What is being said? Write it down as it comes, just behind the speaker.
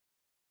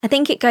I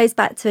think it goes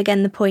back to,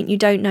 again, the point, you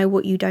don't know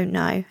what you don't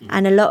know.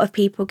 And a lot of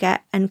people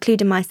get,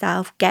 including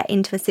myself, get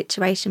into a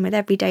situation with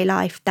everyday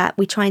life that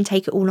we try and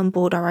take it all on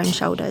board our own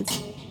shoulders.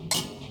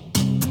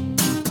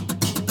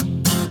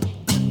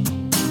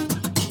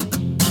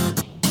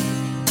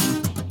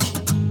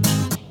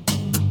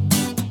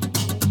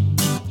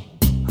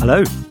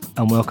 Hello,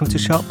 and welcome to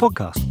Sharp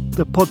Podcast,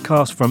 the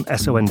podcast from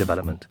SON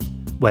Development,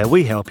 where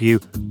we help you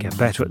get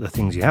better at the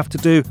things you have to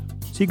do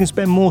so you can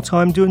spend more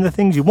time doing the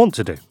things you want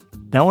to do.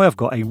 Now, I've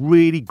got a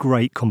really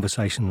great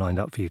conversation lined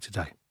up for you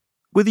today.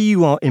 Whether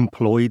you are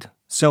employed,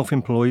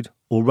 self-employed,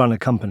 or run a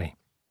company,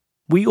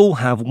 we all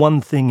have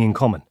one thing in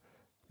common.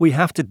 We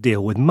have to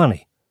deal with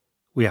money.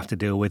 We have to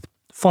deal with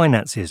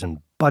finances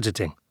and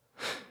budgeting.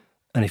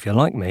 And if you're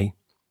like me,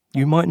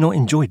 you might not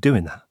enjoy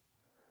doing that.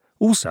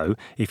 Also,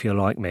 if you're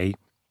like me,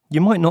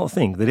 you might not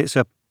think that it's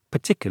a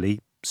particularly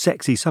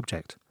sexy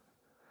subject.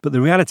 But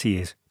the reality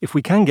is, if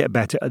we can get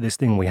better at this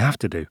thing we have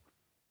to do,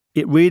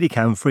 it really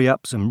can free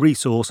up some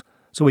resource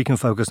so we can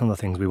focus on the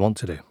things we want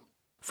to do.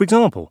 For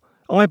example,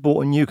 I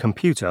bought a new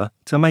computer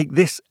to make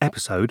this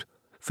episode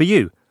for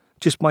you,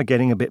 just by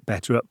getting a bit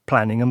better at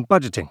planning and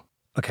budgeting.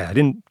 Okay, I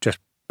didn't just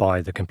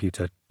buy the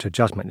computer to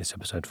just make this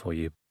episode for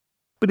you,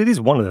 but it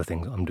is one of the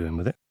things I'm doing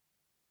with it.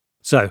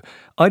 So,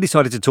 I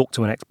decided to talk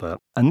to an expert,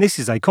 and this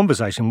is a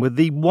conversation with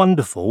the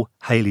wonderful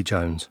Hayley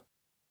Jones.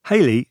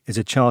 Hayley is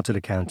a chartered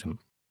accountant,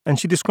 and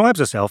she describes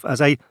herself as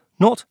a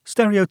not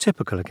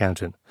stereotypical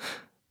accountant.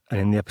 And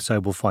in the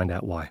episode, we'll find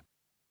out why.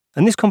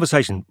 And this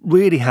conversation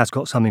really has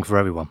got something for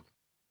everyone.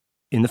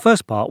 In the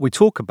first part, we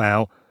talk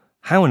about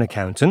how an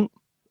accountant,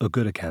 a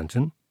good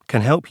accountant,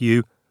 can help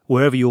you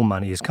wherever your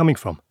money is coming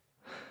from.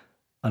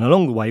 And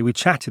along the way, we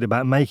chatted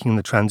about making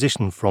the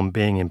transition from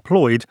being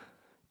employed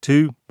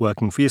to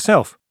working for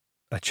yourself,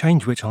 a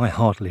change which I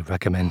heartily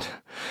recommend.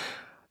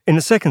 In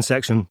the second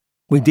section,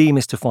 we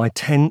demystify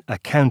 10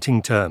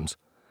 accounting terms.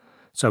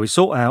 So we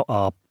sort out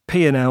our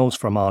P&Ls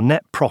from our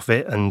net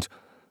profit, and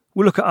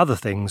we look at other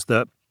things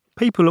that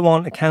people who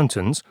aren't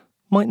accountants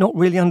might not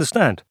really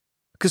understand.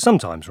 Because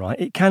sometimes, right,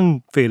 it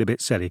can feel a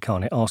bit silly,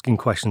 can't it, asking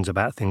questions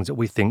about things that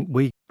we think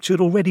we should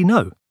already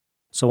know.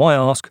 So I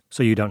ask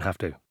so you don't have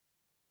to.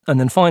 And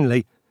then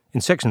finally,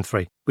 in section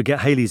 3, we get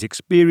Hayley's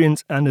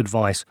experience and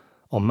advice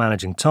on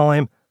managing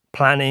time,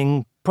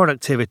 planning,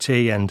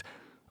 productivity, and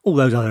all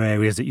those other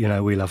areas that you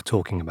know we love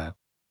talking about.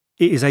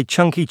 It is a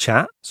chunky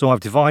chat, so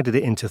I've divided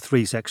it into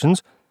 3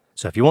 sections.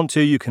 So if you want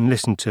to, you can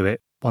listen to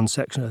it one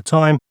section at a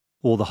time,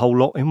 or the whole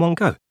lot in one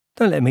go.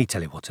 Don't let me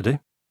tell you what to do.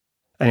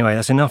 Anyway,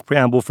 that's enough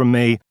preamble from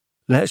me.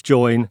 Let's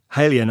join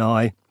Hayley and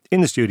I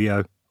in the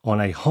studio on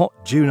a hot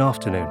June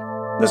afternoon.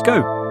 Let's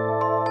go.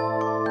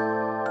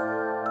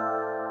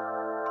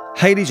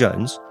 Hayley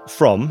Jones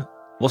from,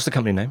 what's the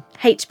company name?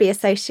 HB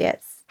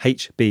Associates.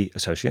 HB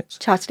Associates.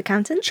 Chartered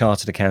accountant.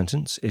 Chartered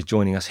Accountants is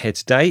joining us here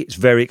today. It's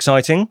very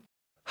exciting.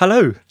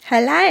 Hello.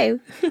 Hello.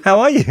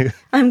 How are you?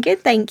 I'm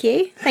good, thank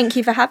you. Thank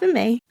you for having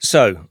me.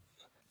 So,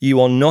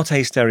 you are not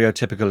a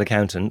stereotypical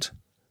accountant.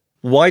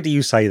 Why do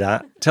you say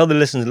that? Tell the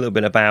listeners a little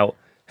bit about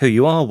who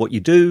you are, what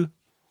you do.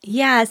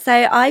 Yeah, so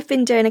I've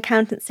been doing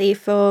accountancy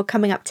for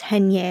coming up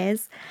 10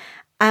 years.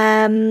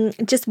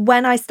 Just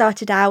when I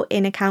started out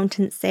in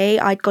accountancy,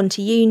 I'd gone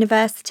to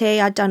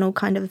university, I'd done all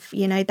kind of,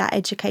 that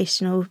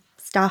educational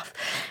stuff.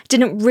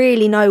 Didn't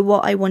really know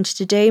what I wanted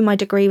to do. My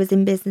degree was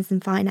in business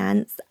and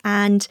finance.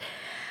 And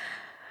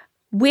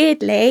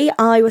weirdly,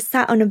 I was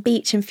sat on a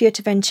beach in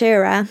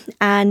Fuerteventura,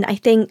 and I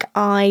think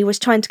I was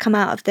trying to come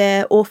out of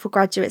the awful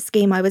graduate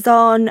scheme I was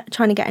on,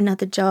 trying to get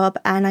another job.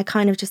 And I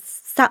kind of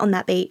just sat on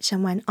that beach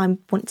and went, I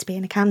want to be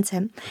an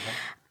accountant.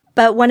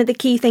 But one of the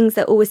key things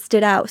that always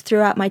stood out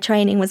throughout my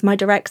training was my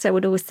director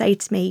would always say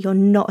to me, you're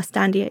not a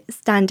standard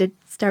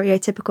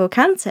stereotypical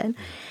accountant.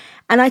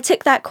 And I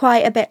took that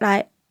quite a bit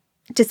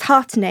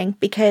disheartening,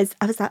 because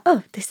I was like,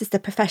 oh, this is the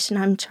profession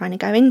I'm trying to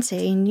go into,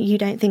 and you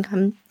don't think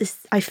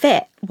I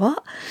fit?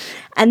 What?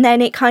 And then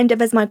it kind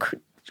of, as my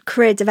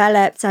career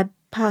developed, I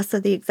passed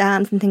all the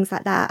exams and things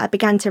like that, I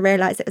began to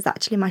realise it was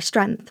actually my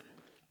strength,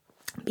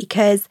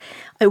 because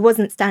I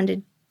wasn't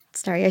standard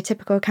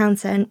stereotypical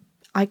accountant.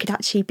 I could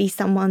actually be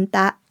someone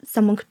that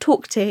someone could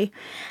talk to.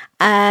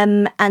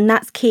 And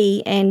that's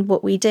key in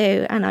what we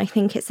do. And I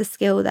think it's a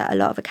skill that a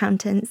lot of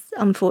accountants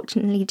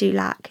unfortunately do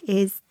lack,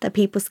 is the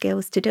people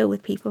skills to deal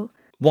with people.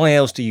 Why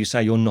else do you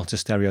say you're not a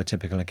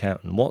stereotypical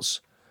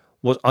accountant?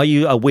 Are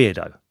you a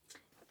weirdo?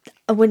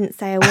 I wouldn't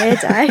say a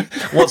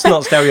weirdo. What's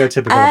not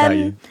stereotypical about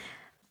you?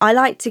 I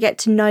like to get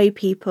to know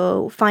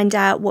people, find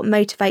out what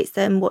motivates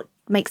them, what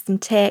makes them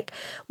tick,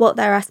 what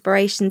their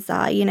aspirations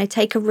are,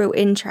 take a real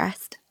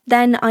interest.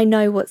 Then I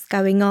know what's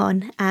going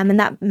on, and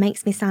that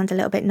makes me sound a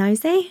little bit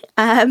nosy.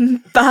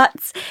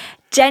 But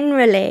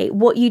generally,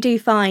 what you do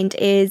find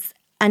is,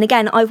 and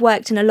again, I've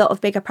worked in a lot of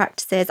bigger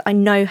practices. I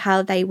know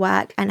how they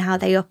work and how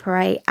they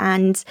operate,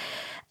 and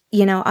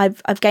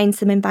I've gained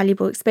some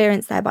invaluable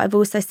experience there. But I've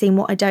also seen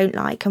what I don't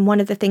like, and one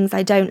of the things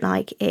I don't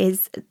like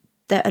is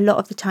that a lot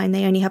of the time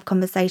they only have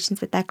conversations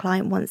with their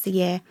client once a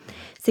year.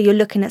 So you're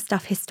looking at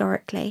stuff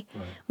historically.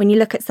 Right. When you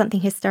look at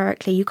something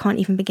historically, you can't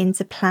even begin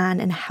to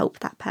plan and help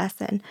that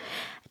person.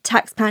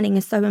 Tax planning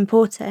is so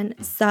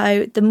important.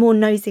 So the more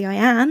nosy I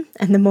am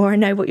and the more I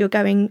know what you're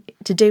going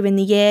to do in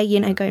the year, you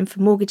know, going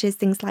for mortgages,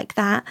 things like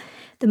that,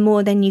 the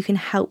more then you can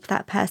help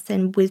that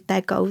person with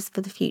their goals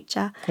for the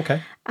future.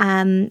 Okay.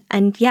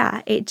 And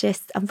yeah, it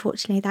just,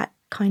 unfortunately, that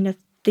kind of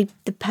the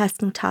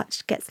personal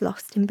touch gets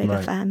lost in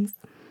bigger firms.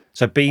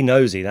 So be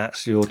nosy.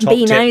 That's your top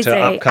tip to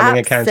upcoming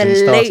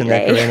accountants starting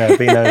their career now.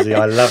 Be nosy.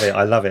 I love it.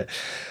 I love it.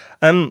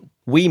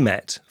 We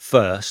met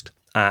first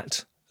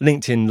at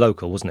LinkedIn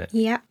Local, wasn't it?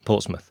 Yeah.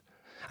 Portsmouth.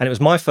 And it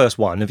was my first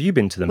one. Have you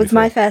been to them before? It was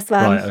my first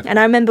one. Right, okay. And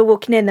I remember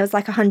walking in, there was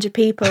like 100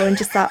 people and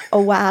just like,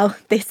 oh, wow,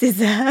 this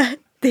is a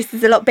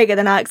lot bigger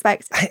than I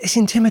expected. It's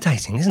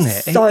intimidating, isn't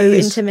it? So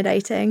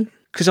intimidating.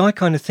 Because I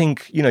kind of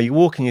think, you know, you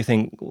walk and you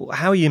think,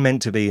 how are you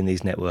meant to be in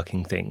these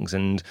networking things?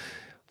 And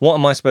what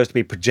am I supposed to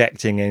be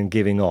projecting and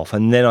giving off?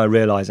 And then I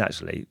realise,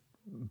 actually,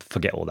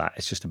 forget all that.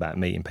 It's just about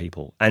meeting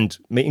people and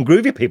meeting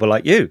groovy people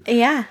like you.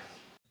 Yeah.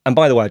 And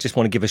by the way, I just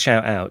want to give a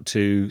shout out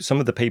to some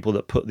of the people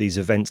that put these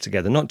events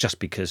together, not just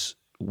because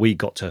we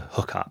got to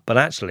hook up, but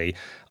actually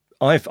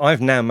I've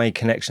now made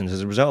connections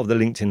as a result of the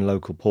LinkedIn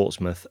Local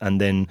Portsmouth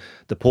and then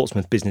the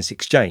Portsmouth Business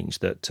Exchange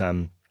that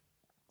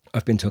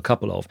I've been to a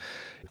couple of.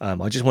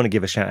 I just want to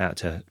give a shout out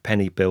to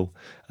Penny, Bill,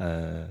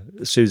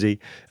 Susie,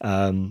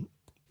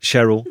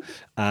 Cheryl,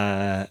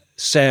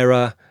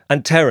 Sarah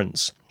and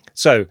Terence.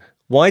 So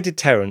why did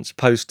Terence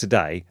post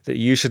today that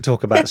you should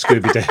talk about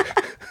Scooby-Doo?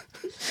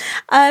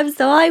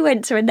 So I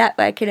went to a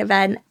networking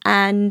event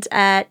and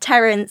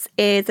Terence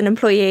is an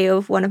employee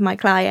of one of my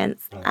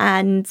clients. Right.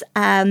 And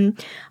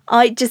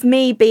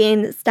me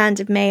being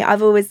standard me,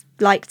 I've always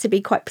liked to be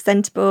quite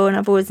presentable and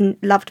I've always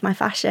loved my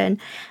fashion.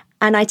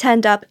 And I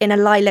turned up in a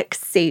lilac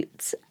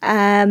suit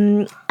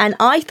and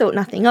I thought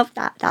nothing of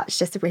that. That's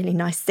just a really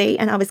nice suit.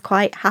 And I was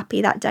quite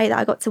happy that day that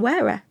I got to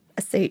wear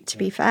a suit, to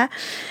be fair.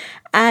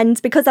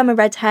 And because I'm a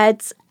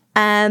redhead,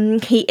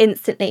 he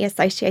instantly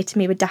associated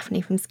me with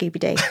Daphne from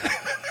Scooby-Doo.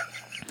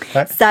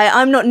 So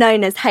I'm not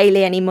known as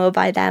Hayley anymore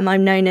by them.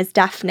 I'm known as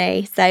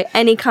Daphne. So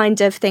any kind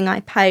of thing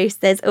I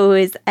post, there's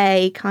always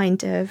a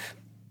kind of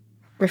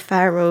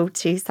referral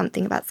to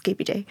something about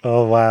Scooby-Doo.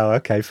 Oh, wow.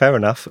 Okay, fair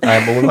enough.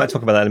 Well, we might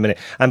talk about that in a minute.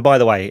 And by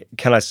the way,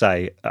 can I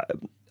say,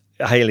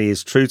 Hayley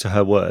is true to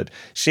her word.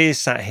 She is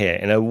sat here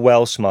in a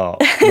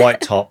well-smart white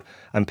top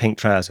and pink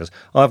trousers.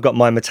 I've got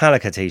my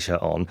Metallica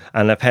t-shirt on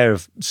and a pair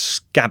of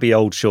scabby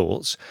old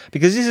shorts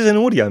because this is an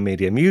audio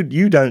medium.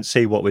 You don't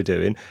see what we're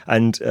doing.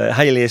 And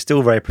Hayley is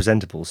still very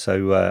presentable,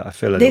 so I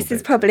feel this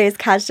is probably as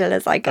casual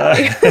as I go.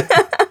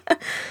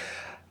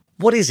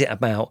 What is it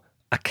about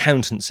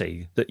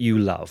accountancy that you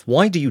love?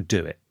 Why do you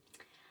do it?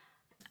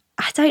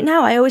 I don't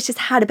know. I always just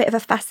had a bit of a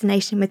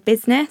fascination with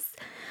business.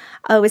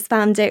 I always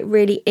found it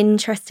really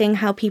interesting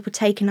how people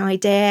take an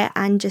idea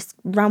and just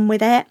run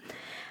with it.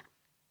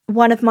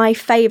 One of my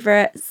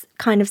favourite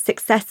kind of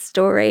success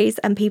stories,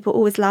 and people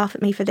always laugh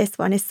at me for this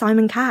one, is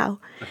Simon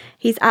Cowell.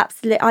 He's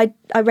absolutely,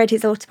 I read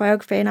his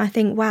autobiography and I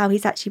think, wow,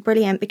 he's actually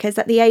brilliant because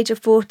at the age of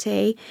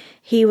 40,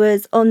 he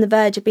was on the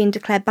verge of being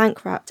declared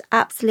bankrupt,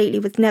 absolutely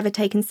was never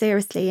taken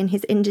seriously in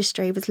his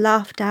industry, was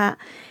laughed at,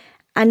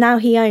 and now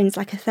he owns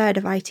like a third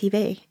of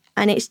ITV.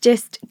 And it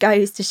just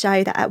goes to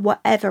show that at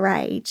whatever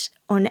age,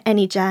 on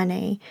any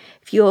journey,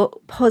 if you're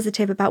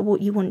positive about what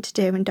you want to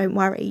do and don't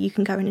worry, you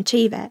can go and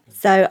achieve it.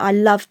 So I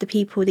love the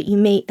people that you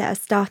meet that are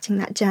starting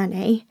that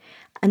journey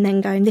and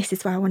then going, this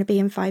is where I want to be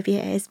in 5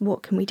 years.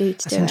 What can we do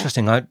to do it? That's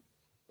interesting.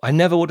 I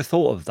never would have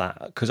thought of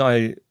that because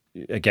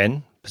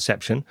again,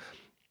 perception,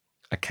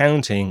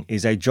 accounting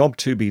is a job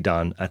to be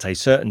done at a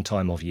certain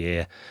time of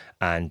year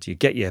and you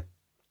get your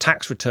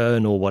tax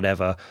return or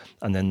whatever,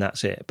 and then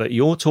that's it. But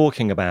you're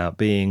talking about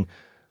being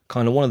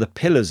kind of one of the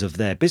pillars of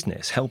their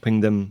business,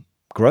 helping them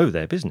grow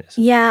their business.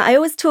 Yeah, I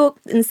always talk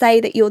and say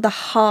that you're the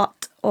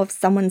heart of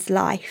someone's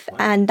life,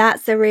 and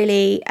that's a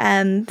really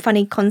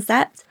funny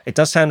concept. It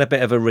does sound a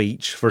bit of a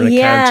reach for an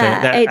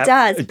accountant. Yeah, it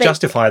does.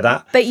 Justify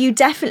that. But you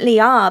definitely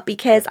are,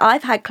 because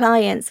I've had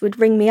clients would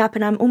ring me up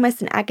and I'm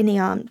almost an agony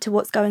aunt to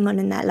what's going on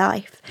in their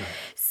life. Right.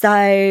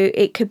 So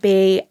it could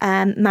be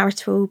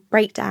marital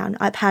breakdown.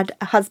 I've had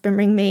a husband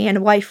ring me and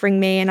a wife ring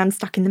me and I'm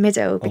stuck in the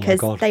middle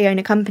because they own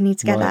a company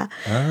together.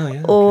 Right. Oh,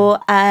 yeah, or,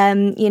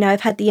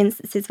 I've had the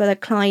instances where the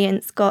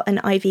client's got an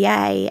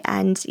IVA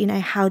and,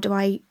 how do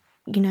I,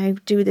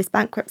 do this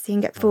bankruptcy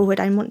and get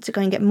forward? I want to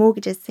go and get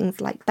mortgages, things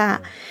like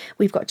that. Right.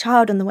 We've got a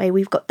child on the way,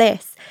 we've got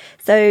this.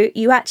 So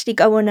you actually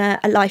go on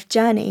a life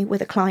journey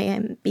with a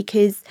client,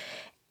 because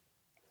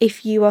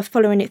if you are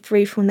following it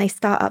through from when they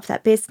start up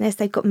that business,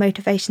 they've got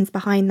motivations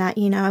behind that.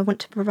 I want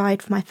to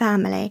provide for my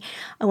family.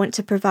 I want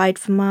to provide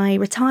for my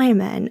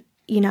retirement.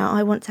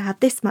 I want to have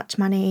this much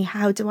money.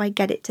 How do I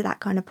get it to that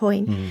kind of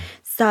point? Mm.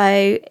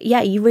 So,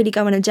 yeah, you really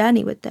go on a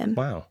journey with them.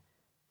 Wow.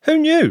 Who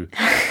knew?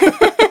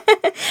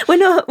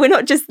 We're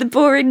not just the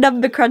boring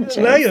number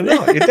crunchers. No, you're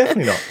not. You're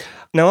definitely not.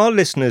 Now, our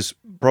listeners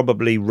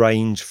probably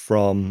range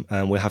from,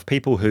 we'll have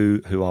people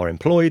who are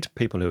employed,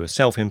 people who are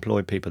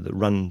self-employed, people that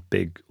run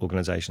big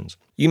organisations.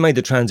 You made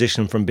the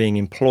transition from being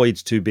employed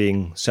to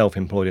being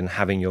self-employed and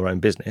having your own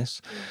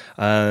business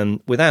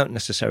without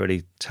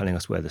necessarily telling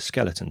us where the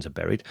skeletons are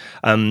buried.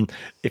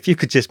 If you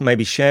could just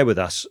maybe share with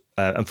us,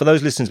 and for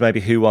those listeners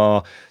maybe who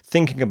are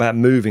thinking about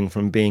moving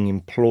from being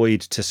employed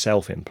to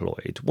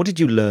self-employed, what did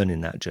you learn in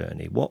that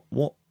journey? What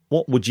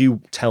would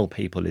you tell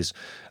people is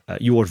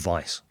your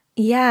advice?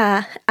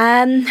 Yeah.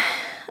 I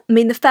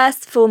mean, the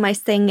first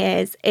foremost thing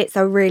is it's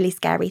a really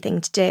scary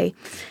thing to do.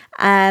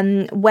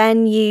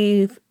 When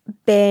you've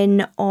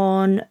been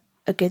on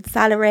a good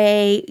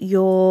salary,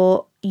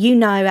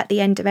 at the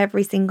end of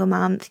every single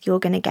month, you're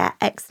going to get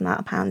X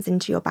amount of pounds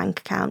into your bank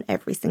account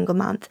every single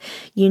month.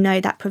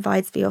 That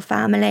provides for your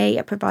family,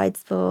 it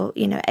provides for,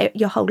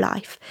 your whole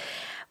life.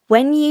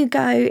 When you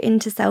go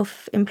into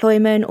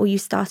self-employment or you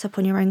start up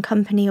on your own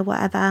company or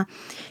whatever,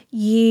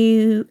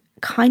 you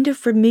kind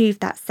of remove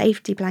that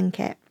safety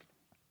blanket.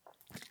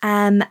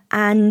 And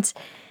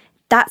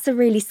that's a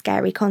really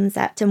scary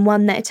concept, and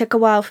one that it took a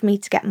while for me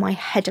to get my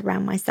head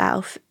around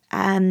myself,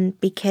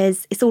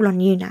 because it's all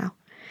on you now.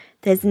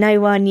 There's no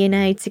one,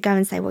 to go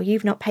and say, well,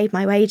 you've not paid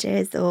my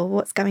wages or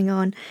what's going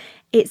on.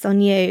 It's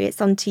on you.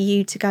 It's on to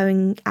you to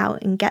go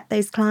out and get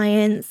those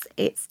clients.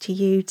 It's to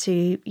you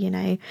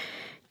to,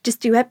 just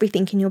do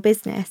everything in your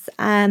business.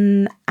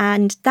 And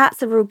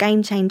that's a real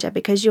game changer,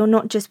 because you're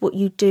not just what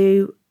you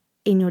do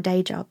in your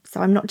day job. So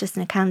I'm not just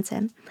an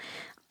accountant.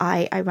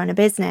 I run a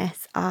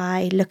business.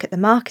 I look at the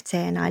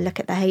marketing. I look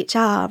at the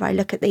HR. I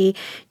look at the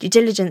due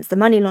diligence, the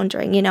money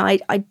laundering.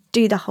 I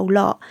do the whole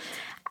lot.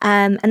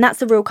 And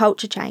that's a real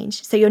culture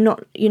change. So you're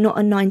not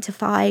a 9 to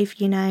 5,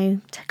 to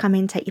come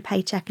in, take your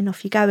paycheck and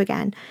off you go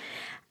again.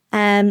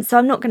 So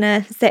I'm not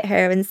going to sit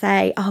here and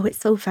say, oh,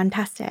 it's all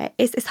fantastic.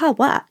 It's hard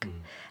work.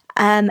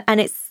 And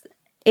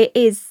it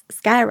is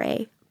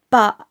scary,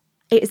 but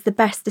it is the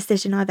best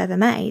decision I've ever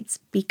made,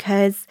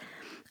 because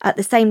at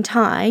the same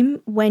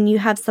time, when you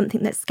have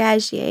something that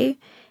scares you,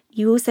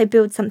 you also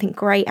build something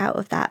great out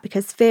of that,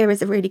 because fear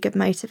is a really good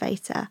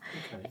motivator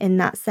in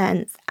that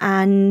sense.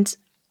 And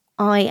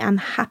I am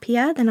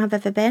happier than I've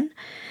ever been.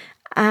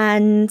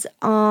 And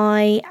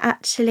I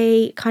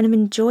actually kind of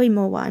enjoy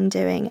more what I'm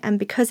doing. And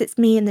because it's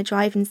me in the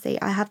driving seat,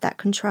 I have that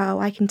control.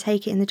 I can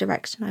take it in the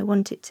direction I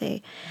want it to.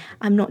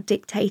 I'm not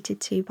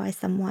dictated to by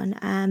someone.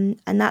 And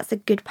that's a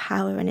good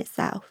power in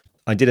itself.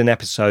 I did an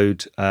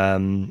episode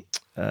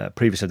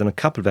previously. I've done a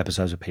couple of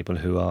episodes with people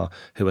who are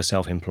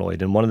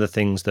self-employed. And one of the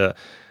things that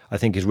I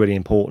think is really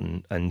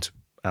important, and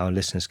our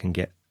listeners can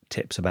get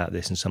tips about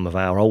this in some of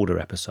our older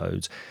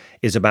episodes,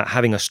 is about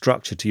having a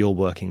structure to your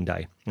working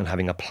day and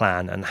having a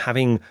plan and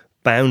having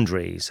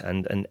boundaries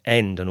and an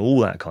end and all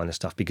that kind of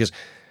stuff. Because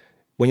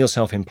when you're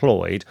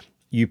self-employed,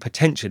 you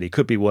potentially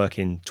could be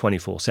working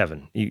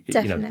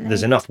 24/7.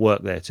 There's enough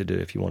work there to do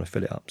if you want to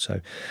fill it up.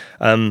 So,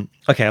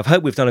 okay, I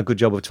hope we've done a good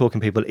job of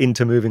talking people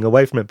into moving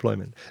away from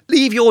employment.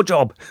 Leave your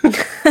job.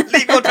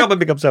 Leave your job and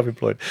become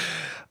self-employed.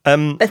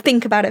 But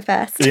think about it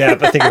first.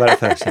 But think about it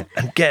first. Yeah.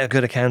 And get a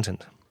good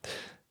accountant.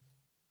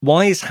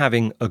 Why is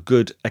having a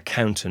good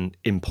accountant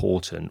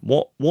important?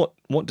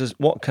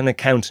 What can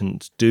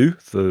accountants do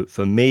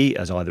for me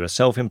as either a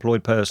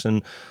self-employed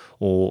person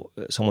or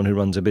someone who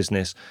runs a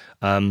business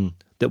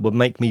that would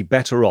make me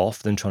better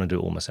off than trying to do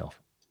it all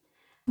myself?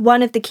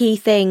 One of the key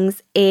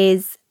things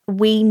is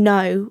we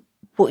know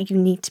what you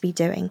need to be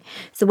doing.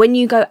 So when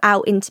you go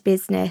out into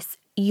business,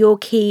 your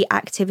key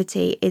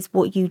activity is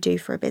what you do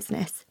for a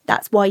business.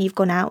 That's why you've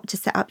gone out to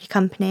set up your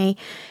company,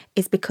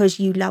 is because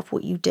you love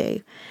what you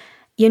do.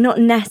 You're not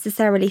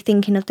necessarily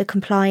thinking of the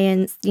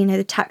compliance,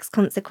 the tax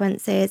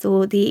consequences,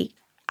 or the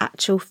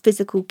actual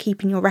physical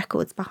keeping your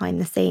records behind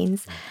the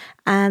scenes.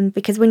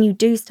 Because when you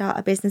do start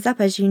a business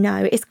up, as you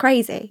know, it's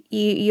crazy.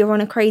 You're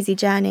on a crazy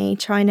journey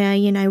trying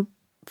to,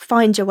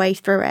 find your way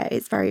through it.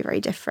 It's very,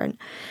 very different.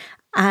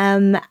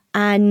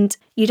 And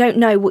you don't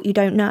know what you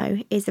don't know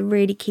is a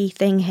really key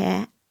thing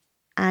here.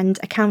 And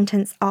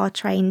accountants are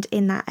trained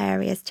in that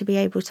areas to be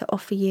able to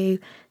offer you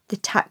the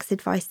tax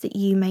advice that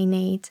you may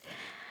need.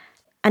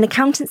 And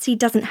accountancy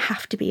doesn't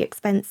have to be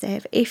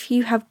expensive. If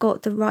you have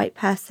got the right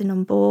person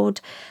on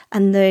board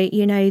and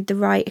the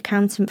right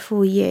accountant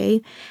for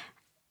you,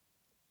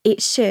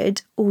 it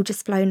should all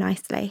just flow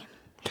nicely.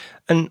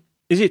 And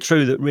is it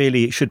true that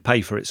really it should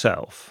pay for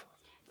itself?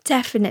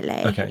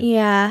 Definitely. Okay.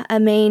 Yeah. I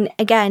mean,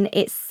 again,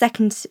 it's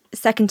second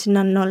to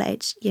none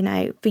knowledge,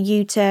 for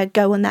you to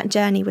go on that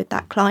journey with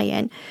that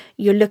client.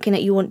 You're looking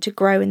at, you want to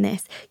grow in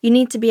this. You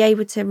need to be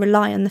able to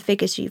rely on the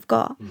figures you've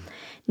got.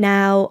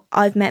 Now,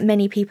 I've met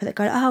many people that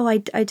go, oh, I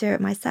do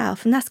it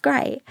myself. And that's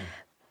great.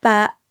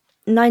 But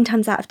 9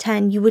 times out of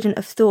 10, you wouldn't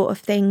have thought of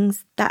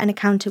things that an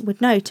accountant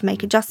would know to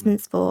make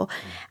adjustments for.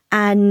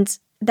 And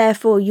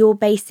therefore, you're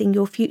basing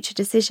your future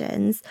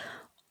decisions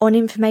on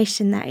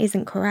information that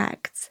isn't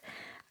correct.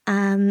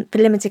 For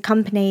limited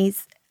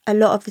companies, a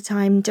lot of the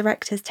time,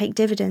 directors take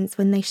dividends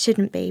when they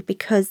shouldn't be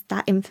because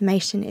that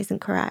information isn't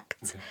correct.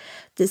 Okay.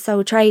 The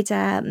sole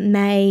trader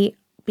may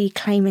be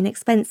claiming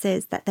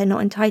expenses that they're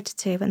not entitled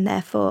to, and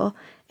therefore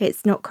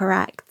it's not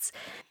correct.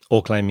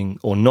 Or claiming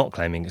or not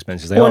claiming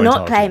expenses they Or are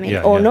not entitled claiming,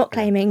 to. or not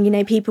claiming. You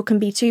know, people can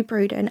be too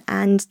prudent,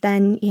 and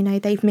then, you know,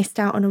 they've missed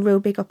out on a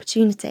real big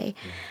opportunity,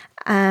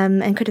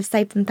 and could have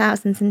saved them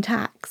thousands in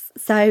tax.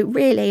 So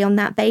really, on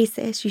that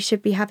basis, you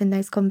should be having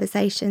those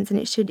conversations, and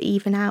it should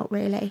even out,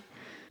 really.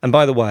 And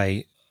by the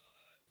way,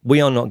 we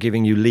are not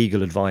giving you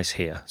legal advice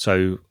here.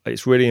 So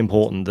it's really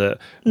important that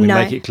we No.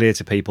 make it clear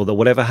to people that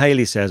whatever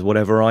Hayley says,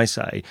 whatever I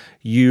say,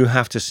 you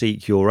have to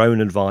seek your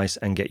own advice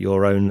and get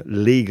your own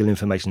legal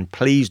information.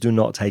 Please do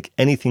not take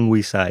anything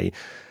we say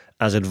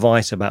as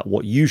advice about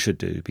what you should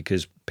do,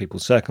 because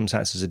people's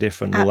circumstances are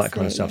different and all that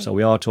kind of stuff. So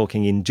we are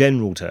talking in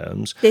general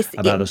terms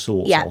about the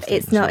sorts of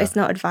things. It's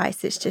not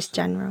advice, it's just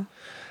general.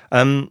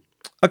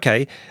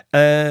 Okay.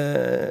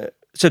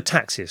 So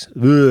taxes.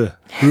 Ugh.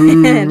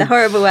 The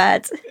horrible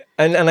word.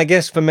 And I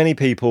guess for many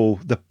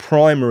people, the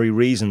primary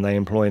reason they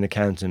employ an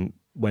accountant,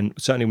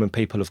 certainly when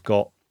people have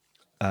got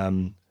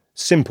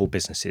simple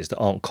businesses that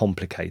aren't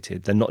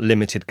complicated, they're not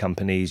limited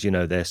companies, you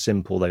know, they're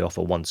simple, they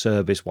offer one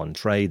service, one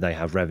trade, they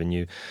have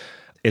revenue,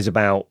 is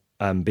about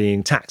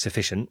being tax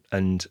efficient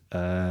and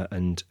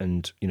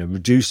you know,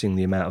 reducing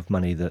the amount of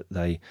money that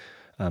they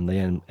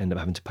end up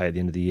having to pay at the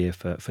end of the year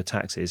for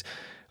taxes.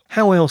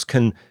 How else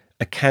can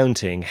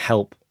accounting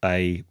help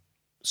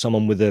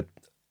someone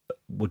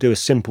we'll do a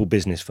simple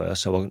business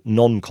first, so a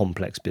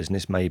non-complex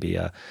business, maybe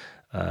a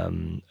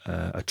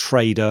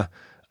trader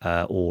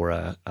or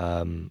a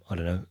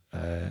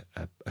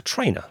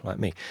trainer like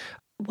me?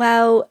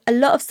 Well, a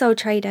lot of sole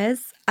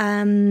traders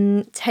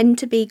tend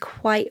to be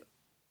quite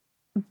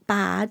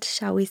bad,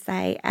 shall we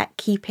say, at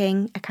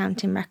keeping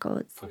accounting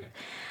records. Okay.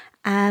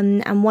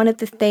 And one of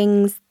the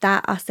things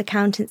that us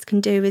accountants can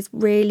do is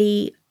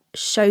really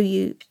show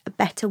you a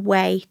better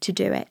way to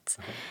do it.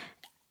 Okay.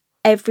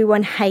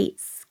 Everyone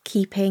hates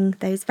keeping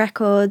those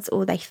records,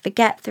 or they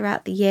forget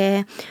throughout the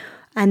year,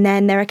 and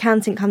then their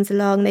accountant comes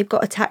along, they've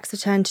got a tax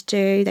return to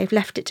do, they've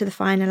left it to the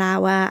final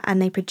hour,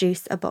 and they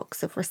produce a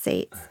box of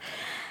receipts.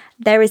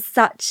 There is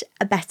such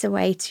a better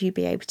way to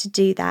be able to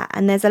do that,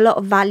 and there's a lot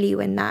of value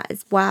in that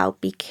as well,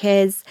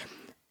 because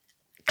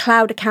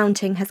cloud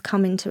accounting has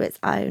come into its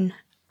own,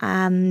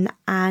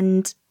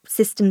 and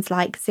systems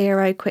like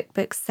Xero,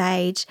 QuickBooks,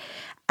 Sage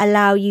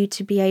allow you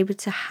to be able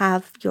to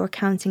have your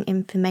accounting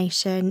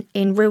information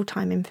in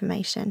real-time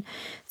information.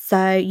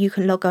 So you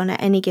can log on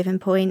at any given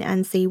point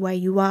and see where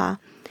you are.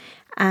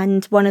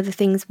 And one of the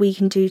things we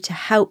can do to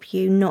help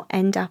you not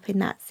end up in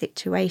that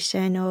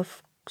situation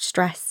of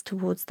stress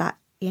towards that,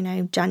 you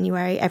know,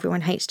 January,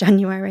 everyone hates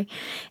January,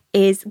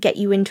 is get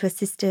you into a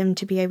system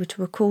to be able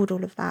to record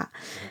all of that.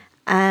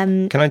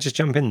 Can I just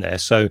jump in there?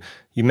 So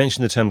you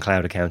mentioned the term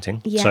cloud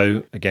accounting. Yeah.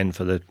 So again,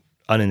 for the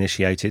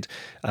uninitiated,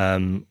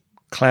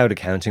 cloud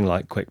accounting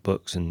like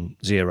QuickBooks and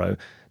Xero,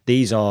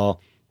 these are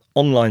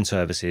online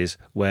services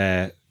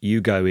where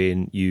you go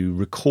in, you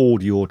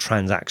record your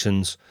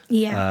transactions,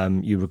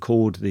 you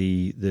record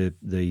the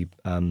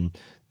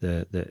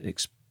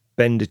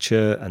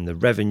expenditure and the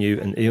revenue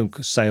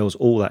and sales,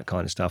 all that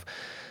kind of stuff.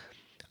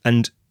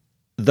 And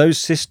those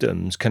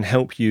systems can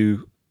help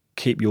you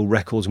keep your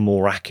records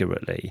more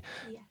accurately,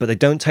 but they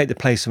don't take the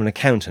place of an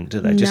accountant, do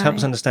they? Just help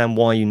us understand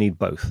why you need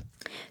both.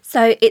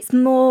 So it's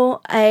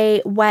more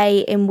a way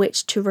in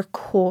which to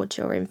record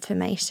your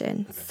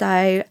information.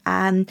 Okay.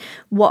 So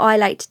what I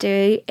like to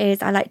do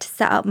is I like to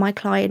set up my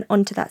client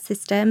onto that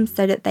system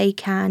so that they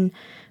can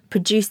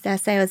produce their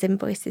sales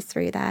invoices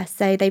through there.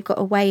 So they've got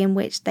a way in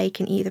which they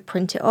can either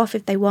print it off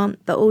if they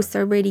want, but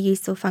also a really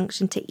useful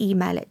function to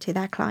email it to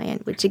their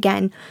client, which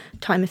again,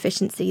 time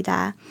efficiency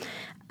there.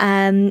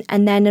 And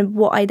then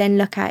what I then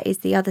look at is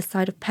the other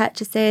side of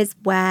purchases,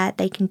 where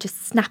they can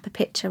just snap a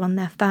picture on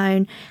their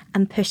phone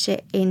and push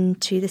it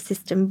into the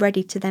system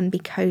ready to then be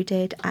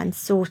coded and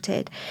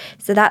sorted.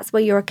 So that's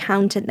where your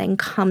accountant then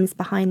comes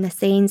behind the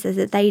scenes, is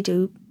that they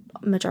do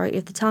majority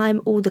of the time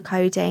all the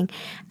coding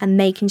and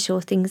making sure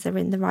things are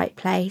in the right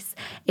place.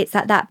 It's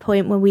at that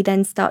point where we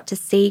then start to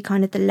see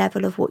kind of the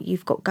level of what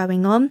you've got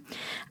going on,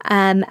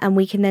 and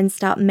we can then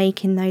start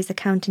making those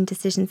accounting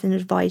decisions and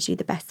advise you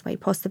the best way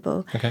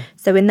possible. Okay.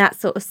 So in that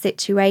sort of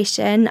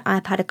situation,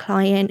 I've had a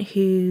client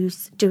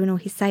who's doing all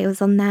his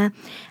sales on there,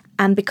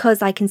 and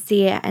because I can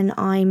see it and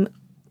I'm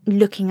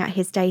looking at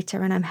his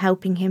data and I'm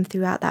helping him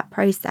throughout that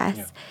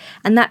process.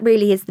 And that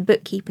really is the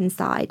bookkeeping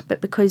side. But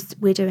because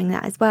we're doing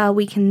that as well,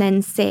 we can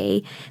then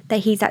see that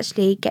he's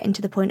actually getting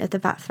to the point of the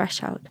VAT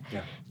threshold.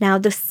 Now,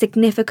 the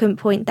significant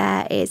point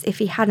there is if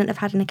he hadn't have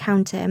had an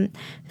accountant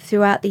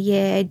throughout the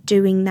year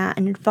doing that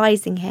and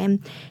advising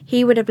him,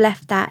 he would have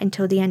left that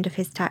until the end of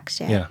his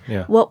tax year.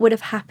 What would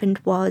have happened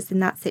was, in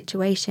that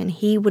situation,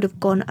 he would have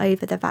gone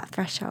over the VAT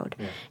threshold.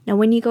 Now,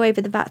 when you go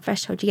over the VAT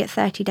threshold, you get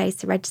 30 days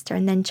to register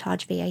and then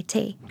charge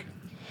VAT.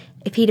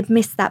 If he'd have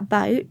missed that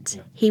boat,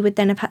 he would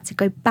then have had to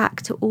go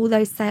back to all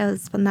those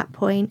sales from that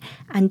point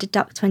and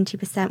deduct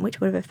 20%, which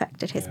would have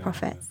affected his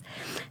profits.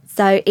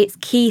 So it's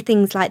key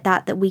things like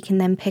that that we can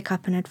then pick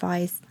up and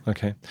advise.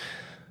 Okay.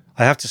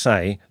 I have to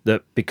say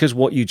that because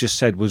what you just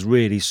said was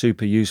really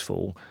super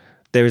useful,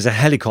 there is a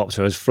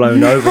helicopter has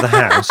flown over the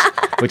house,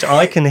 which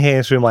I can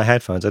hear through my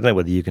headphones. I don't know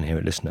whether you can hear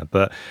it, listener,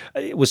 but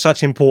it was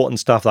such important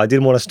stuff that I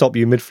didn't want to stop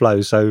you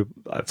mid-flow, so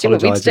I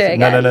apologise.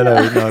 No,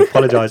 I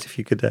apologise if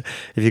you could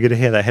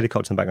hear that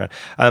helicopter in the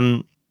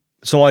background.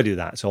 So I do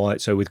that.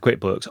 So with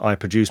QuickBooks, I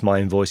produce my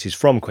invoices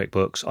from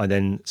QuickBooks. I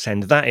then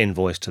send that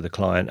invoice to the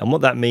client, and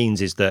what that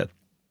means is that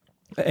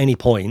at any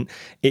point,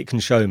 it can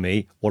show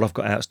me what I've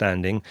got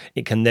outstanding.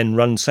 It can then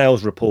run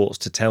sales reports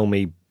to tell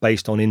me,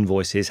 based on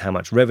invoices, how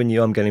much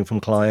revenue I'm getting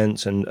from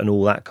clients and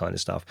all that kind of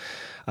stuff.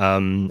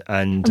 And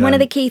one of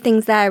the key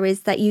things there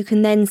is that you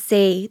can then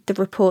see the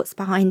reports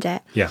behind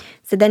it. Yeah.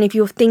 So then if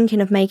you're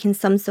thinking of making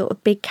some sort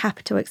of big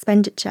capital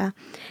expenditure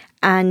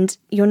and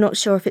you're not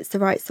sure if it's the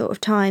right sort of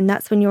time,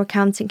 that's when your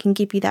accountant can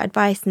give you that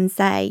advice and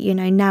say,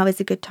 now is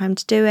a good time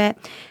to do it.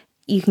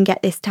 You can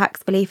get this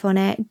tax relief on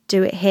it,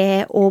 do it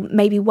here, or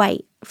maybe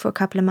wait for a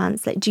couple of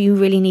months. Like, do you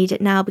really need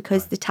it now?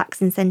 Because the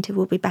tax incentive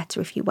will be better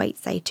if you wait,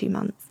 say, 2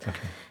 months. Okay.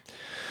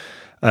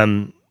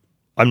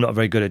 I'm not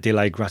very good at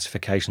delayed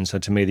gratification, so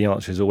to me the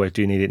answer is always,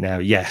 do you need it now?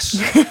 Yes.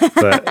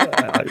 But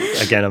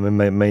again, I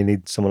may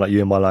need someone like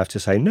you in my life to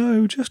say,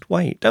 no, just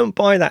wait. Don't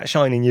buy that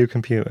shiny new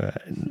computer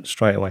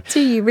straight away. Do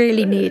you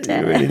really need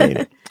it? You really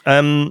need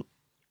it.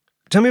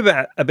 Tell me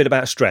a bit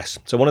about stress.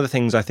 So one of the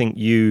things I think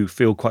you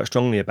feel quite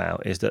strongly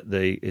about is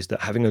that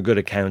having a good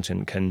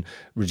accountant can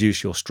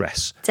reduce your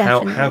stress.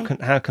 Definitely.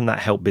 How can that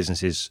help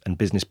businesses and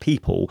business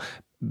people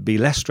be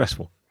less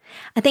stressful?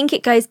 I think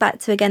it goes back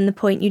to, again, the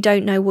point, you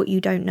don't know what you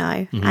don't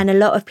know. Mm-hmm. And a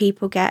lot of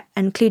people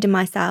including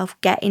myself,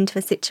 get into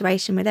a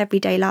situation with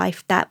everyday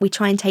life that we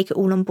try and take it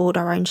all on board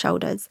our own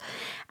shoulders.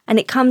 And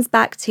it comes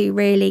back to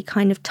really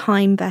kind of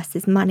time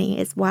versus money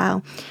as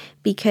well,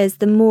 because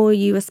the more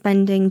you are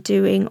spending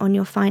doing on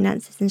your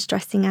finances and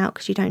stressing out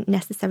because you don't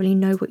necessarily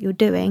know what you're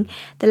doing,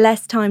 the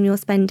less time you're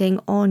spending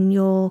on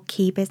your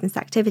key business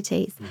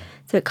activities.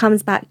 So it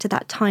comes back to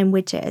that time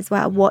widget as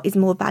well. What is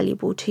more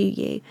valuable to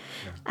you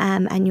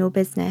and your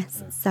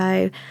business?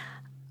 So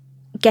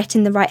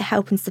getting the right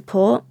help and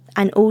support,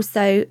 and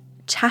also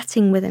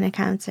chatting with an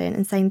accountant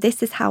and saying,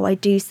 this is how I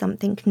do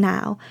something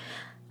now.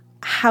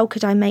 How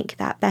could I make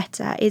that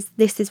better?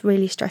 This is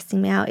really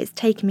stressing me out. It's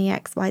taking me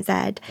X, Y, Z.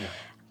 Yeah.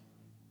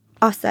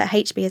 Us at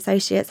HB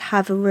Associates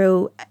have a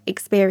real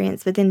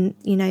experience within,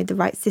 the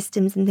right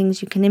systems and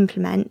things you can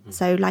implement. Mm.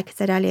 So like I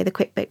said earlier, the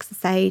QuickBooks, the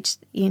Sage,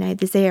 the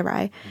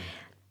Xero,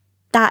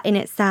 that in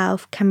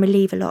itself can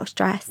relieve a lot of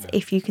stress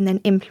if you can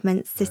then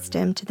implement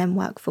system to then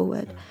work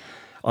forward. Yeah.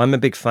 I'm a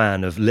big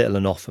fan of little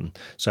and often.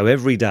 So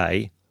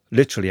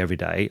literally every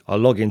day, I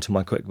log into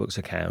my QuickBooks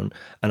account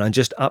and I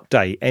just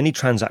update any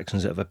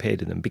transactions that have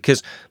appeared in them,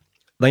 because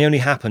they only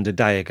happened a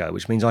day ago,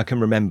 which means I can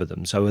remember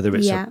them. So whether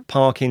it's a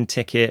parking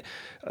ticket,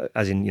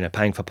 as in,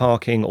 paying for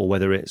parking, or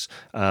whether it's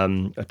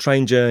a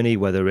train journey,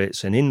 whether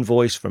it's an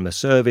invoice from a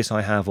service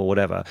I have or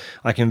whatever,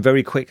 I can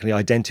very quickly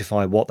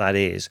identify what that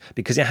is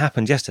because it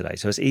happened yesterday.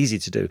 So it's easy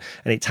to do.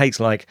 And it takes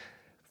like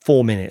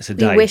 4 minutes a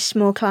day. You wish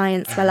more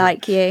clients were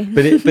like you.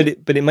 But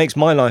it makes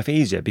my life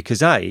easier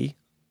because A,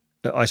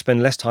 I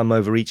spend less time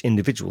over each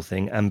individual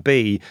thing, and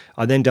B,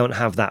 I then don't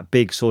have that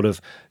big sort of,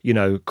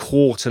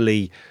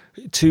 quarterly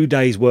 2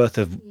 days worth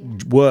of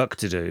work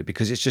to do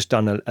because it's just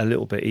done a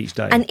little bit each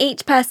day. And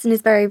each person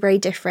is very, very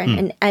different.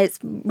 And it's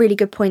a really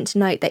good point to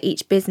note that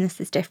each business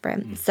is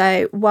different.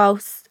 So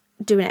whilst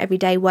doing it every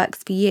day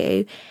works for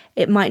you,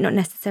 it might not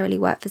necessarily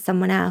work for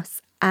someone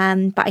else.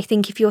 But I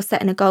think if you're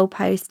setting a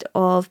goalpost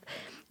of,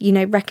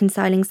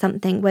 reconciling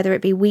something, whether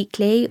it be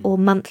weekly or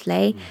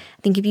monthly,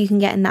 I think if you can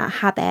get in that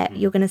habit,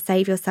 you're going to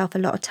save yourself a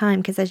lot of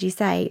time because, as you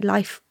say,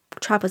 life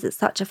travels at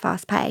such a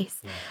fast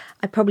pace.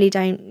 I probably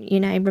don't,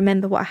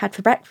 remember what I had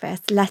for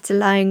breakfast, let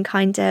alone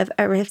kind of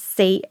a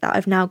receipt that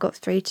I've now got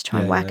through to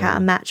try and work out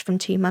a match from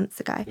 2 months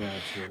ago.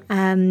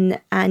 And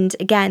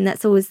again,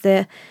 that's always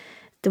the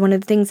one of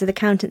the things with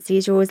accountancy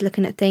is you're always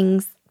looking at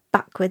things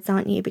backwards,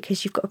 aren't you?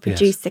 Because you've got to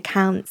produce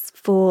accounts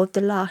for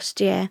the last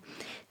year.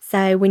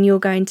 So when you're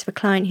going to a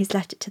client who's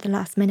left it to the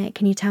last minute,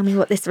 can you tell me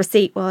what this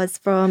receipt was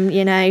from,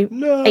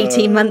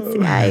 18 months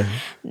ago?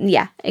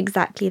 Yeah,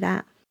 exactly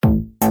that.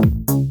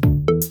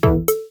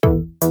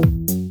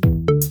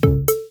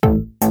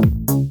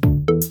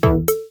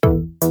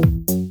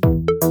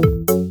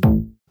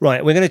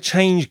 Right, we're going to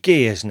change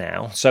gears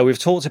now. So we've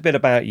talked a bit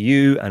about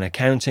you and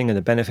accounting and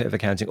the benefit of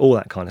accounting, all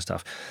that kind of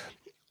stuff.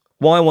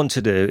 What I want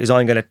to do is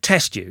I'm going to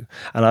test you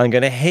and I'm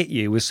going to hit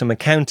you with some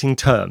accounting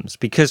terms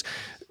because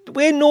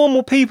we're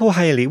normal people,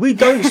 Hayley. We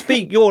don't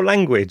speak your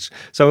language.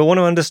 So I want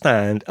to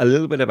understand a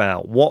little bit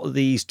about what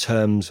these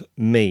terms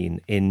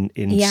mean in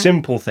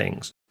simple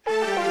things.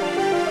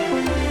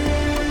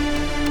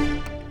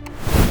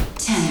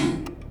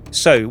 10.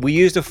 So we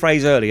used a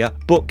phrase earlier,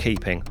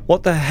 bookkeeping.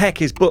 What the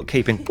heck is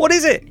bookkeeping? What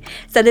is it?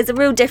 So there's a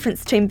real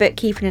difference between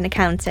bookkeeping and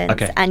accountants.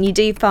 Okay. And you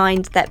do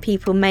find that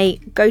people may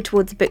go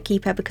towards a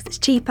bookkeeper because it's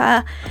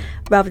cheaper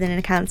rather than an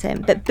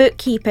accountant. But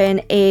bookkeeping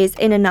is,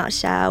 in a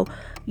nutshell,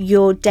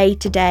 your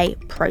day-to-day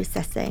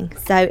processing.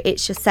 So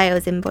it's your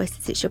sales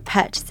invoices, it's your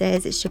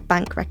purchases, it's your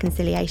bank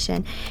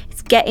reconciliation.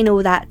 It's getting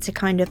all that to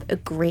kind of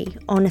agree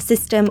on a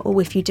system, or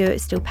if you do it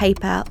still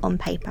paper, on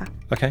paper.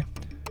 Okay.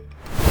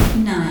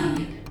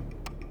 9.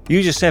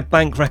 You just said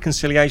bank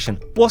reconciliation.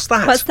 What's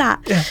that? What's that?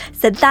 Yeah.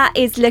 So that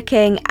is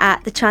looking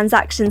at the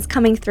transactions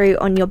coming through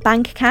on your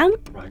bank account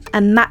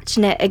and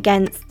matching it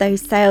against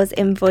those sales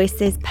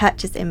invoices,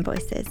 purchase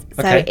invoices. So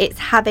Okay. it's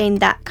having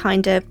that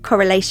kind of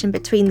correlation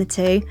between the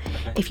two.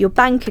 If your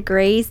bank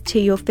agrees to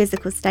your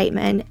physical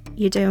statement,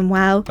 you're doing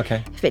well.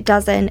 Okay. If it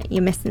doesn't,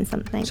 you're missing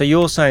something. So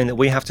you're saying that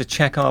we have to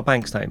check our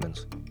bank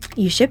statements?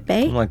 You should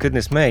Oh be. my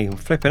goodness me,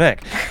 flipping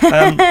heck.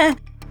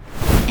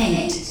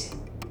 8.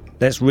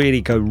 Let's really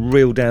go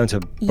real down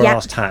to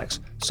brass tacks.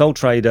 Sole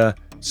trader,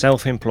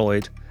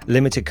 self-employed,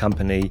 limited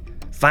company,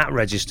 VAT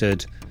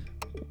registered.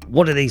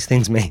 What do these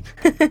things mean?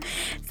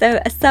 So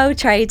a sole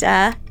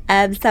trader,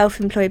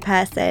 self-employed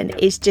person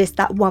is just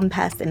that one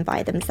person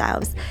by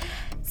themselves.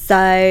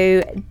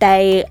 So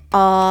they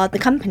are the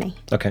company.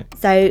 Okay.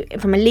 So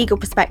from a legal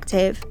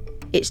perspective,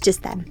 it's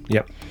just them.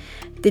 Yep.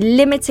 The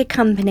limited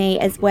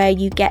company is where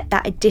you get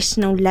that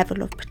additional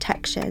level of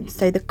protection.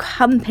 So the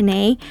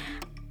company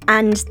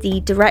and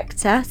the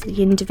director, so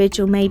the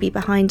individual maybe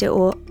behind it,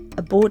 or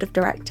a board of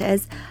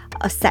directors,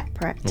 are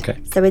separate. Okay.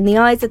 So in the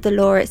eyes of the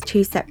law, it's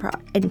two separate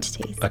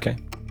entities. Okay.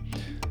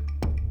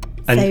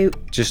 And So-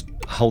 just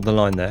hold the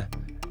line there.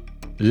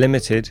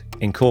 Limited,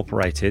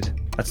 incorporated,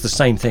 that's the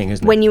same thing,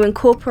 isn't it? When you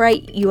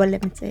incorporate, you are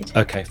limited.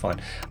 Okay,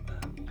 fine.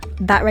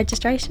 VAT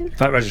registration.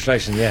 VAT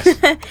registration, yes.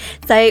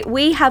 So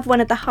we have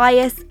one of the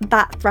highest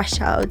VAT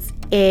thresholds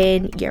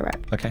in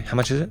Europe, Okay, how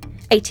much is it?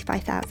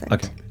 85,000.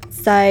 Okay.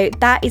 So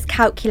that is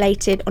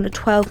calculated on a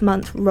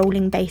 12-month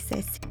rolling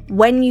basis.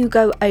 When you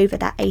go over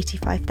that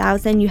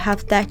 85,000, you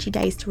have 30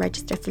 days to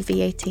register for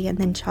VAT and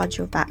then charge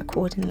your VAT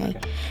accordingly.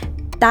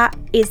 That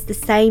is the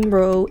same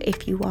rule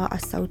if you are a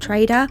sole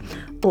trader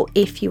or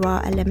if you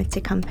are a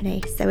limited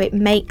company. So it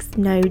makes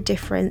no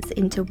difference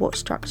into what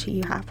structure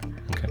you have.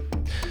 Okay.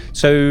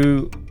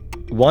 So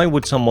why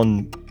would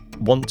someone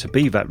want to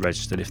be VAT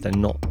registered if they're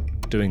not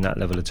doing that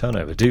level of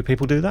turnover? Do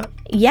people do that?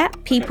 Yeah,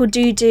 people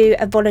do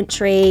a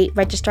voluntary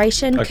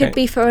registration. Okay. Could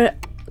be for a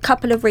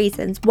couple of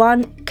reasons.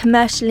 One,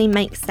 commercially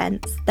makes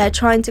sense. They're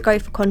trying to go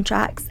for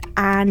contracts,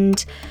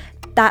 and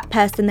that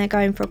person they're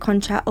going for a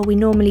contract, or we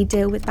normally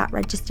deal with VAT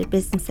registered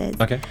businesses.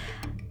 Okay.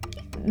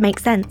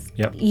 Makes sense.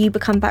 Yep. You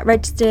become VAT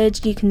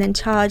registered, you can then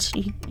charge,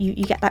 you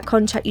get that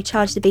contract, you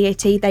charge the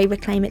VAT, they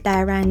reclaim it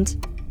their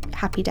end.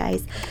 Happy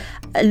days.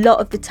 A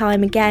lot of the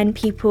time, again,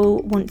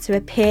 people want to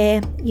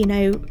appear,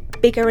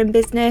 bigger in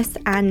business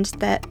and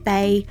that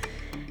they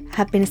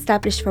have been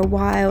established for a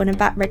while, and a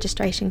VAT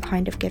registration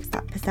kind of gives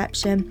that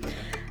perception.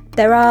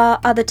 There are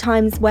other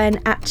times when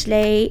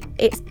actually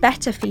it's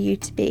better for you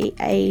to be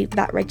a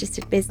VAT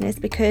registered business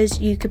because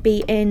you could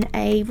be in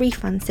a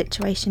refund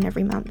situation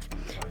every month.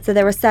 So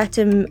there are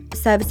certain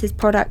services,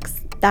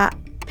 products that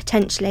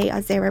potentially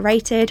are 0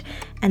 rated,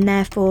 and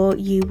therefore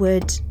you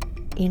would,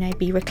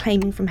 be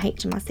reclaiming from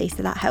HMRC,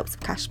 so that helps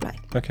with cash flow.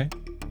 Okay.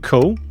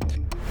 Cool.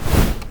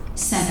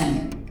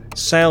 7.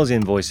 Sales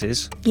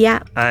invoices. Yeah,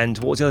 And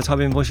what was the other type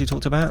of invoice you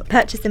talked about?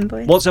 purchase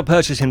invoice. What's a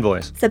purchase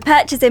invoice? So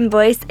purchase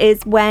invoice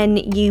is when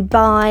you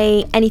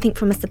buy anything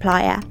from a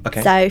supplier.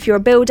 Okay. So if you're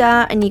a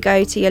builder and you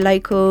go to your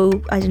local,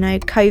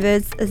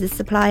 Covers as a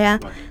supplier,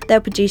 they'll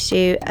produce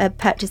you a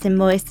purchase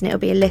invoice and it'll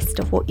be a list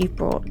of what you've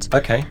brought.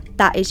 Okay.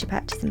 That is your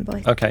purchase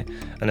invoice. Okay.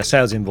 And a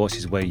sales invoice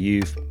is where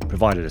you've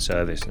provided a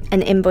service.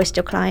 And invoiced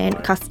your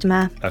client,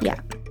 customer. Okay.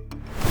 Yeah.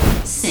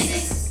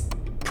 6.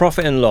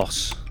 Profit and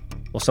loss,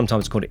 or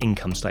sometimes called an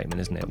income statement,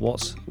 isn't it?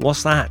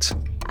 What's that?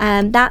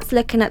 That's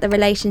looking at the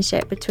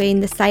relationship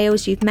between the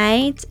sales you've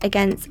made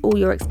against all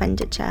your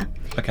expenditure.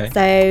 Okay.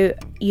 So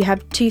you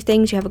have two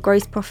things. You have a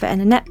gross profit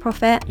and a net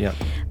profit. Yeah.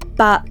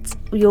 But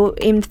you're,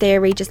 in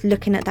theory, just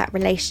looking at that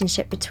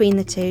relationship between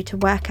the two to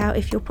work out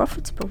if you're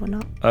profitable or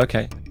not.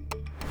 Okay.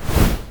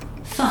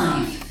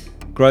 5.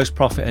 Gross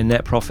profit and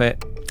net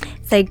profit.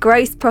 So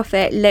gross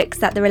profit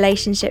looks at the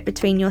relationship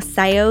between your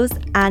sales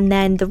and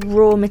then the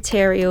raw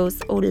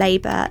materials or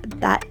labour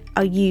that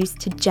are used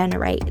to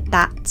generate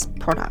that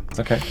product.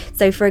 Okay.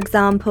 So for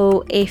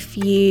example, if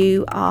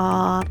you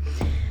are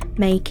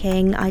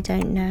making, a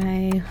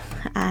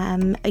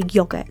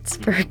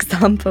yoghurt, for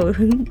example.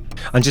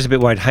 I'm just a bit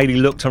worried. Hayley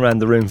looked around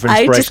the room for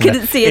I inspiration. just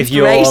couldn't see if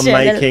you're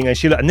inspiration. making,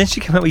 and then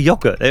she came out with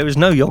yogurt. There was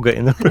no yogurt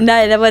in the room.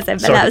 No, there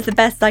wasn't, but Sorry. that was the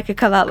best I could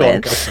come up Go on,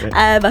 with. go for it.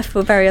 I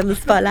feel very on the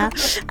spot now.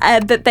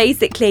 But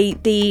basically,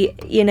 the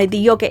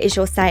yogurt is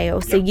your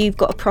sale, so you've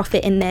got a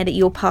profit in there that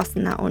you're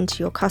passing that on to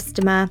your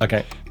customer.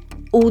 Okay.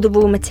 All the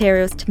raw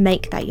materials to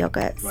make that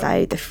yogurt,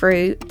 so the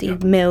fruit, the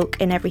milk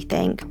and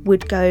everything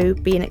would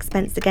be an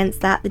expense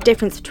against that. The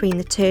difference between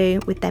the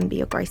two would then be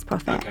your gross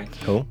profit. Okay.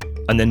 Cool.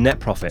 And then net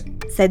profit.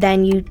 So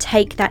then you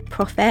take that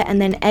profit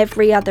and then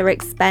every other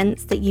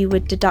expense that you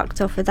would deduct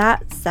off of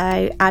that,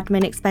 so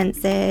admin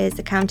expenses,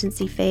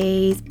 accountancy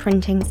fees,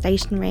 printing,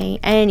 stationery,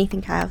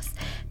 anything else,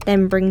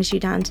 then brings you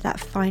down to that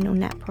final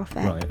net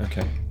profit. Right.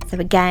 Okay. So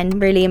again,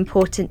 really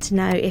important to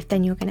know if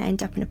then you're going to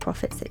end up in a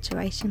profit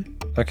situation.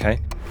 Okay.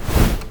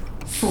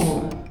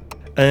 4,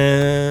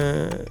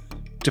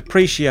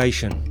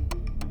 Depreciation.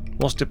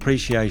 What's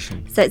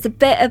depreciation? So it's a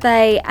bit of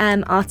a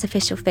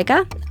artificial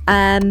figure,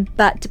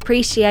 but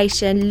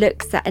depreciation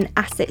looks at an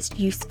asset's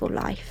useful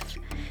life.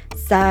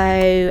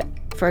 So,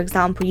 for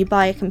example, you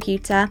buy a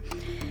computer.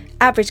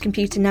 Average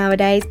computer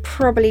nowadays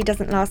probably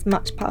doesn't last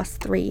much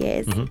past 3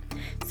 years.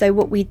 So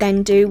what we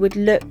then do would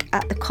look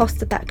at the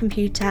cost of that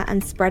computer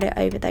and spread it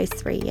over those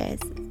 3 years.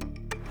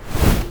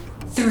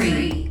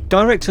 3,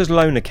 Director's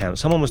loan account.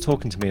 Someone was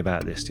talking to me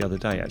about this the other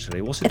day,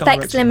 actually. What's a Affects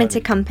director's limited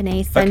loan?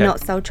 companies, so Okay. not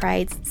sole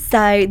trades.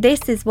 So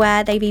this is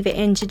where they've either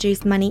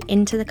introduced money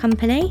into the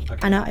company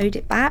and are owed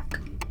it back,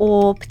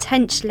 or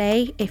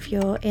potentially, if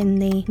you're in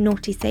the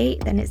naughty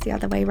seat, then it's the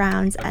other way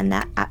round, and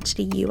that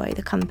actually you owe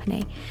the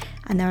company.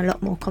 And there are a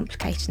lot more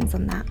complications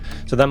on that.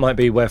 So that might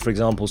be where, for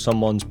example,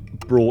 someone's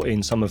brought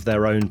in some of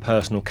their own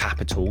personal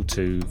capital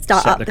to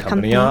Start set up the the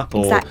company company. up,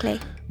 or Exactly.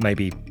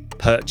 maybe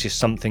purchase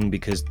something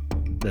because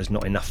there's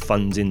not enough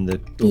funds in the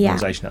Yeah.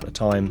 organisation at the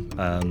time.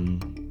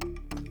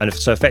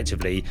 So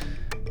effectively,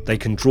 they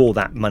can draw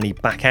that money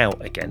back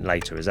out again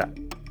later. Is that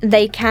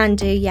They can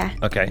do, yeah.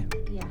 okay?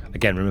 Yeah.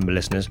 Again, remember,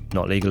 listeners,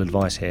 not legal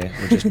advice here.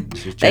 We're just,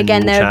 this is But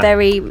again, general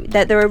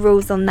chat. there are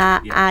rules on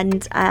that, Yeah.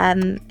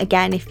 and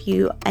again, if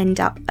you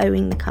end up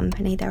owing the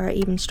company, there are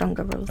even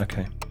stronger rules.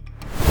 Okay.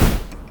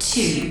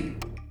 2,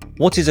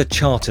 What is a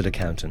chartered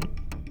accountant?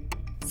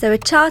 So a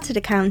chartered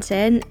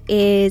accountant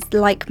is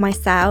like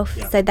myself,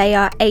 so they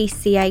are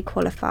ACA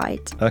qualified.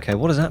 Okay,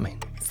 what does that mean?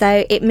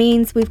 So it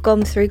means we've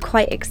gone through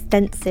quite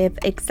extensive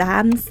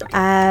exams.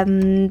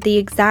 The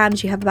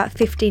exams, you have about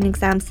 15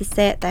 exams to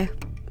sit. They're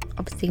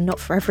obviously not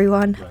for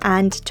everyone,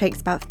 and it takes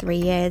about 3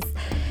 years.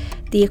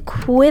 The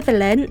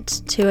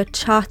equivalent to a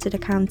chartered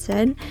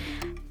accountant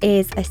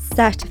is a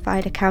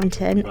certified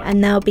accountant,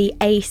 and they'll be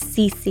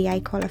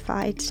ACCA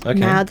qualified. Okay.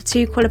 Now, the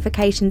two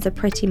qualifications are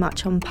pretty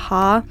much on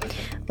par,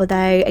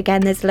 although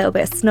again, there's a little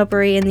bit of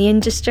snobbery in the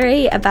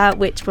industry about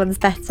which one's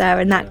better,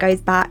 and that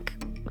goes back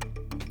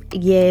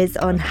years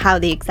on how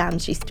the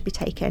exams used to be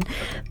taken.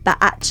 But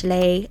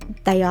actually,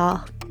 they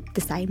are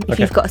the same. If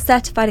Okay. you've got a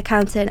certified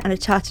accountant and a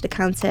chartered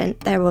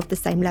accountant, they're of the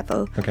same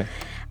level. Okay.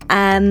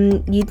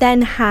 You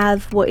then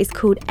have what is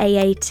called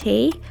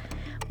AAT,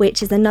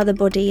 which is another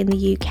body in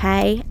the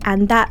UK,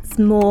 and that's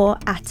more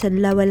at a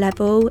lower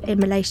level in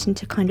relation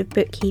to kind of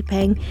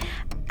bookkeeping.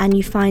 And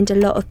you find a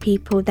lot of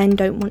people then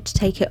don't want to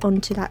take it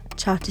onto that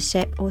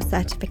chartership or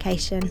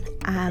certification.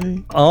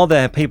 Are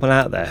there people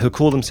out there who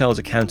call themselves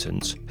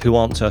accountants who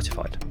aren't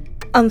certified?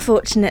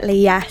 Unfortunately,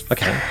 yes.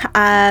 Okay.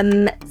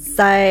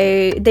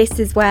 So this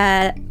is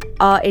where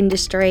our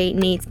industry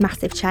needs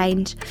massive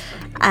change,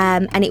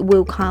 and it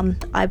will come,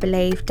 I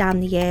believe, down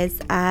the years.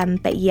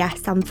 But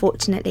yes,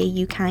 unfortunately,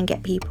 you can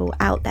get people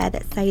out there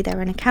that say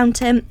they're an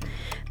accountant,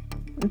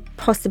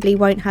 possibly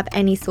won't have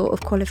any sort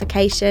of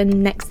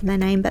qualification next to their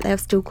name, but they'll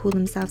still call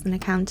themselves an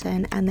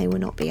accountant, and they will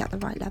not be at the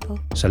right level.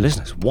 So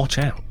listeners, watch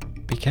out.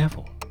 Be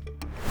careful.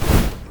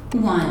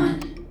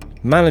 1,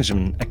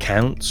 Management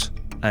accounts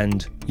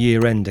and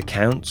year-end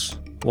accounts,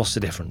 what's the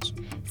difference?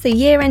 So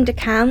year-end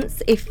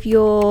accounts, if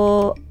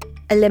you're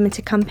a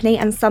limited company,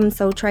 and some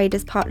sole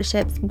traders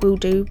partnerships will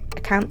do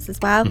accounts as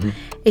well,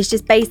 it's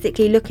just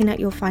basically looking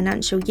at your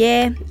financial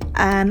year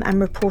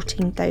and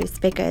reporting those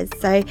figures.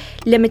 So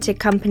limited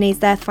companies,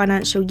 their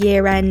financial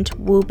year end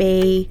will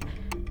be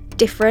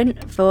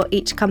different for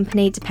each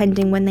company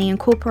depending when they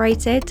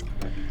incorporated.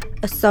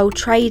 A sole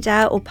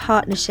trader or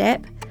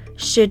partnership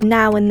should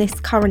now in this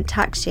current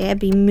tax year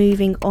be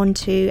moving on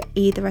to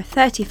either a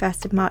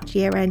 31st of March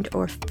year end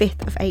or a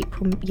 5th of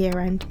April year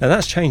end. Now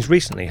that's changed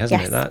recently, hasn't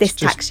Yes, it? That's this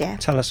just- tax year.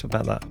 Tell us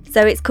about that.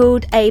 So it's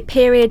called a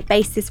period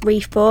basis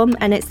reform,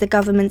 and it's the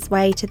government's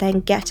way to then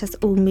get us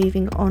all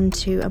moving on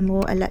to a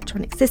more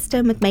electronic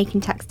system with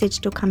making tax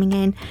digital coming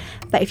in.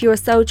 But if you're a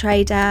sole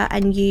trader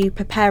and you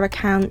prepare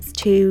accounts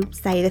to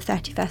say the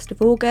 31st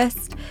of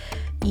August,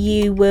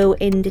 you will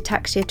in the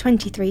tax year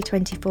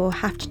 23-24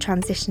 have to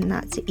transition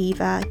that to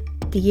either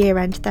the year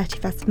end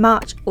 31st of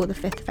March or the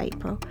 5th of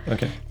April.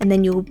 Okay. And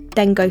then you'll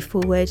then go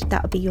forward,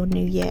 that'll be your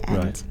new year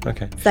end. Right.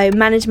 Okay. So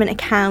management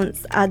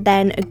accounts are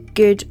then a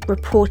good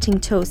reporting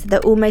tool. So they're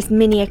almost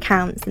mini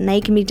accounts, and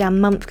they can be done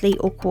monthly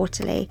or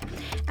quarterly.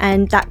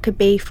 And that could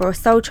be for a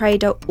sole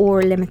trader or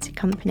a limited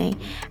company.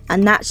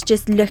 And that's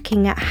just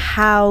looking at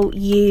how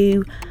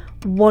you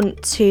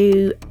want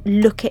to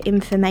look at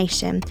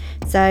information.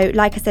 So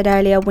like I said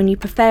earlier, when you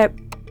prepare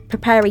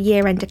a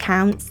year-end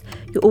accounts,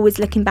 you're always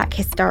looking back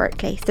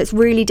historically. So it's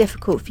really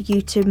difficult for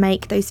you to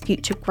make those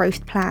future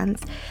growth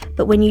plans.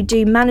 But when you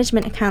do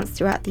management accounts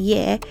throughout the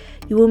year,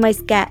 you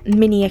almost get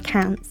mini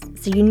accounts.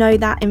 So you know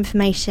that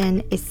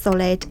information is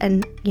solid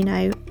and, you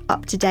know,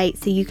 up to date,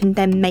 so you can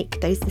then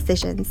make those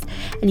decisions.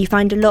 And you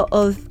find a lot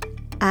of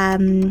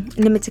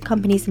limited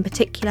companies in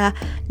particular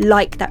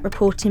like that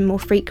reporting more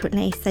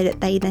frequently, so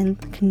that they then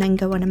can then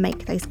go on and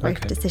make those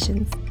growth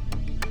decisions.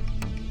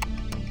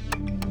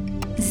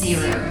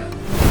 0.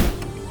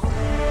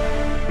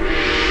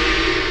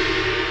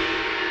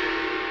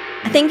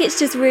 think it's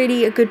just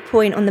really a good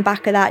point on the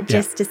back of that,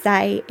 just to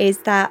say, is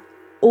that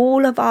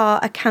all of our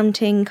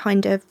accounting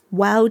kind of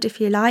world, if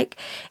you like,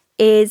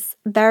 is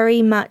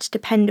very much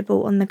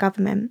dependable on the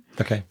government.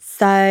 Okay.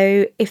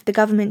 So if the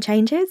government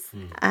changes,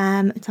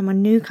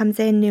 someone new comes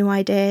in, new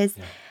ideas,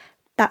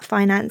 that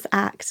Finance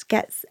Act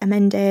gets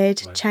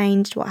amended,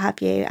 changed, what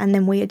have you, and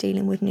then we are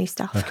dealing with new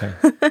stuff. Okay.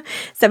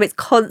 So it's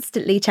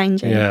constantly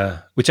changing. Yeah,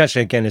 which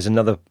actually, again, is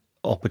another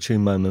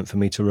opportune moment for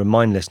me to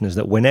remind listeners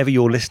that whenever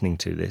you're listening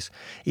to this,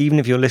 even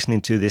if you're listening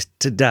to this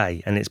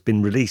today and it's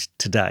been released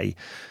today,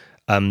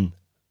 the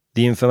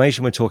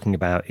information we're talking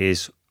about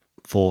is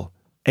for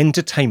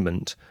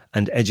entertainment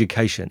and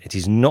education. It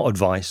is not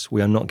advice.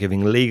 We are not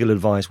giving legal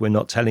advice. We're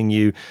not telling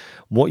you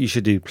what you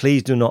should do.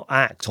 Please do not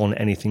act on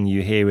anything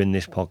you hear in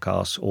this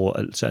podcast, or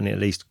certainly at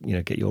least,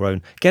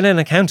 get an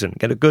accountant,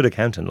 get a good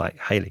accountant like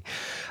Hayley.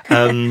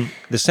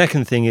 The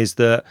second thing is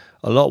that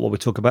a lot of what we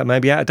talk about may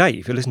be out of date.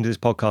 If you're listening to this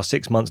podcast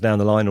 6 months down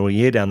the line or a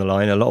year down the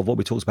line, a lot of what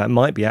we talked about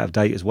might be out of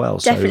date as well.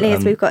 Definitely,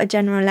 as we've got a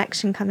general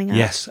election coming up.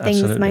 Yes, things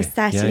absolutely. most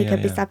certainly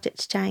could be subject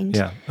to change.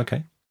 Yeah,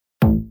 okay.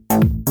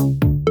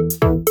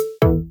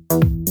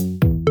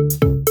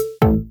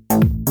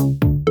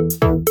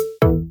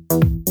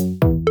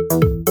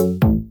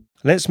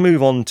 Let's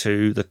move on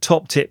to the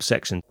top tip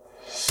section.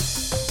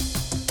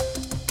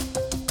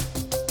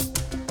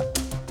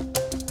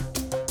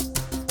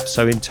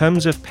 So in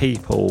terms of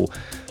people,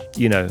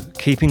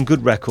 keeping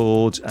good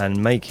records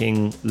and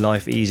making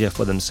life easier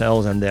for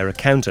themselves and their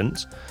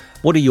accountants,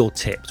 what are your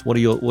tips? What are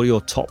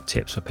your top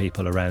tips for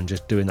people around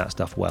just doing that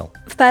stuff well?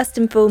 First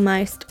and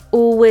foremost,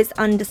 always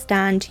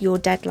understand your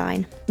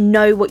deadline.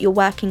 Know what you're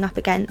working up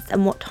against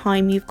and what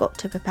time you've got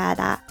to prepare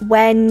that.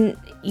 When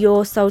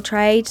you're sole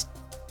trade,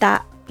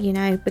 that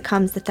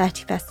becomes the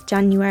 31st of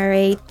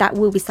January. That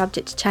will be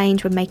subject to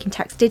change when Making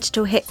Tax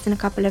Digital hits in a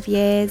couple of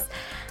years.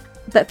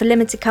 But for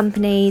limited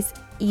companies,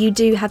 you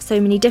do have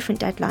so many different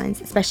deadlines,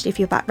 especially if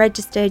you're VAT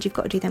registered, you've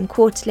got to do them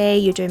quarterly,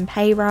 you're doing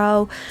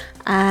payroll,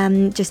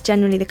 just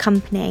generally the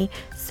company.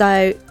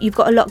 So you've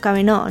got a lot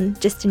going on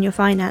just in your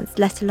finance,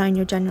 let alone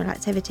your general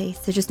activity.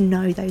 So just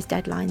know those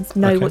deadlines,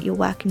 know what you're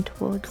working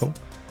towards. Cool.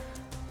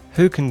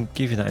 Who can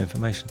give you that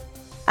information?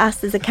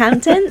 Us as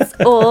accountants,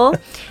 or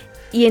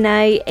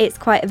it's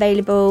quite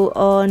available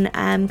on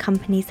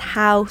Companies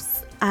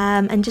House,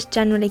 and just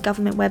generally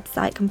government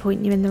website can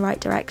point you in the right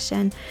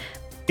direction.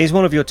 Is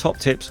one of your top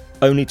tips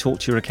only talk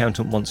to your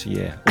accountant once a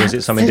year, or is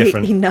it something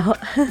different? Absolutely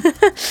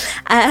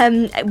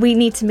not. We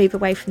need to move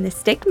away from the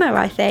stigma,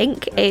 I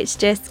think. It's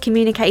just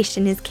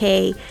communication is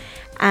key,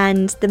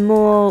 and the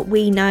more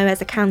we know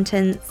as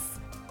accountants,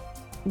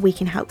 we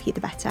can help you,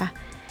 the better.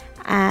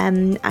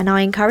 And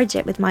I encourage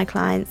it with my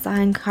clients. I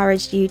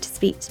encourage you to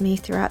speak to me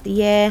throughout the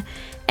year.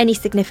 Any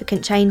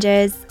significant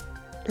changes,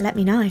 let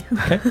me know.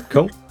 Okay,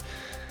 cool.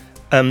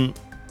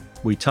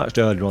 We touched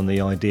earlier on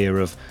the idea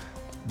of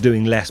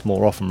doing less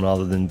more often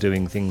rather than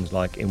doing things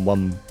like in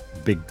one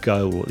big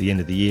go or at the end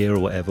of the year or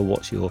whatever.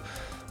 What's your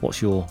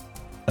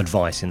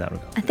advice in that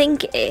regard? I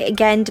think it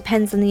again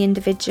depends on the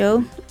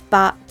individual,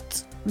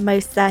 but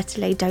most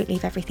certainly don't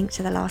leave everything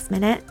to the last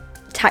minute.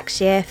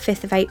 Tax year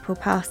 5th of April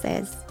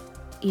passes.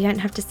 You don't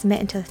have to submit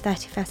until the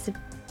 31st of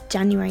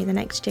January the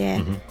next year.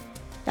 Mm-hmm.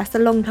 That's a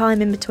long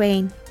time in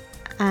between.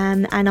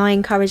 And I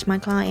encourage my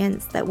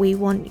clients that we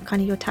want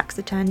kind of your tax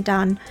return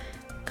done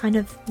kind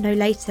of no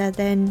later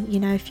than,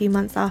 a few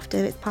months after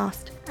it's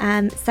passed.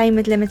 Same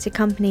with limited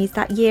companies.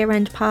 That year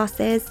end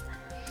passes.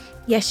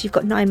 Yes, you've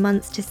got 9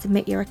 months to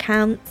submit your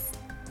accounts.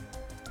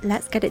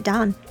 Let's get it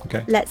done.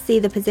 Okay. Let's see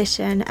the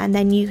position, and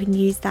then you can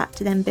use that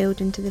to then build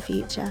into the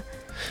future.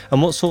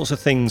 And what sorts of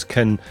things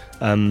can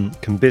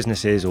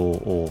businesses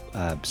or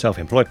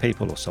self-employed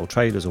people or sole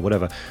traders or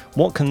whatever,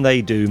 what can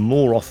they do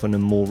more often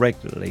and more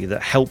regularly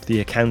that help the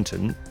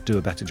accountant do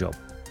a better job?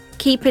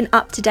 Keeping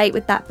up to date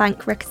with that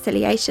bank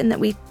reconciliation that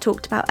we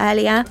talked about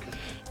earlier.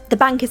 The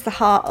bank is the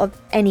heart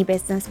of any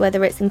business,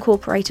 whether it's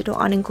incorporated or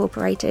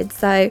unincorporated.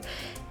 So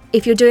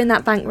if you're doing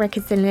that bank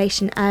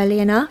reconciliation early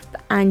enough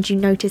and you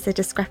notice a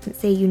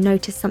discrepancy, you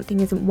notice something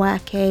isn't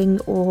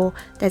working or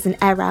there's an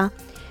error,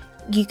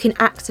 you can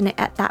act on it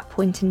at that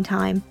point in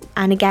time.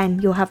 And again,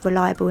 you'll have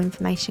reliable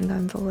information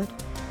going forward.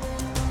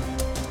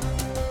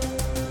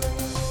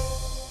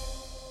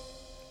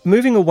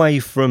 Moving away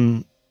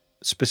from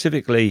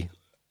specifically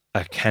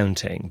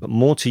accounting, but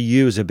more to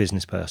you as a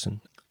business person.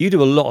 You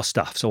do a lot of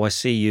stuff. So I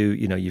see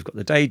you've got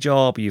the day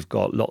job, you've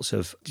got lots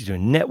of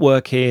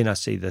networking. I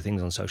see the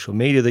things on social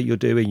media that you're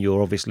doing.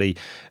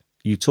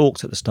 You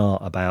talked at the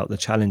start about the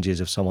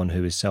challenges of someone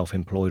who is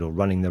self-employed or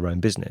running their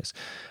own business.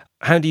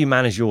 How do you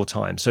manage your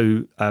time?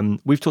 So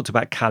we've talked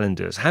about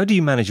calendars. How do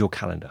you manage your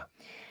calendar?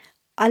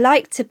 I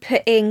like to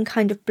put in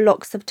kind of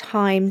blocks of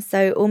time.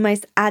 So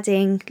almost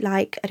adding,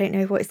 I don't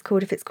know what it's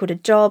called, if it's called a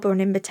job or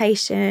an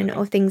invitation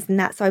or things in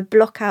that. So I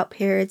block out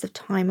periods of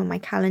time on my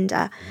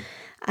calendar.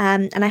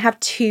 And I have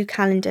 2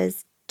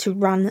 calendars to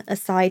run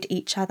aside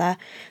each other.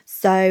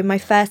 So my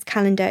first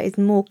calendar is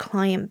more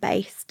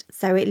client-based.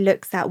 So it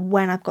looks at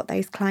when I've got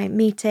those client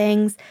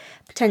meetings,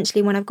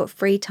 potentially when I've got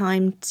free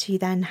time to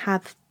then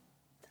have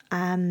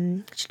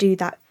to do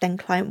that then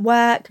client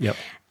work. Yep.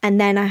 And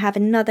then I have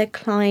another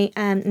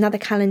another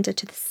calendar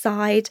to the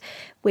side,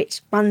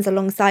 which runs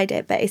alongside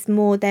it, but it's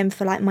more then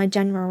for like my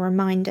general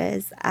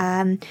reminders,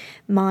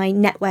 my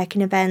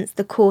networking events,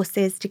 the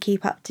courses to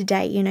keep up to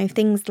date,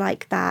 things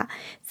like that,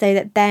 so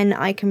that then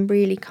I can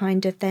really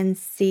kind of then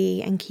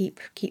see and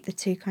keep the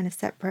two kind of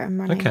separate and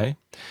running. Okay.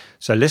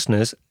 So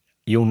listeners,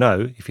 you'll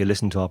know if you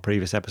listen to our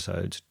previous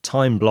episodes,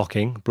 time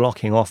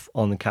blocking off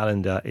on the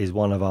calendar is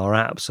one of our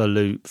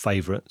absolute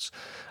favourites.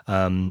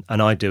 And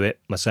I do it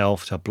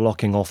myself, so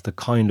blocking off the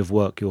kind of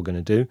work you're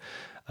going to do.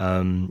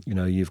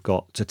 You've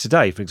got, so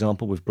today, for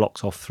example, we've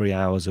blocked off 3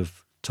 hours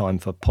of time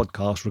for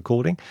podcast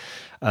recording.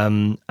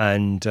 And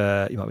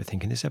you might be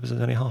thinking, this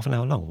episode's only half an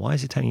hour long. Why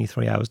is it taking you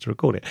 3 hours to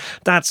record it?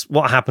 That's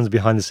what happens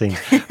behind the scenes.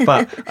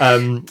 But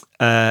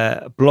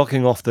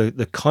blocking off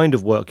the kind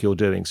of work you're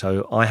doing.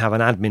 So I have an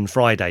admin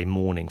Friday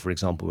morning, for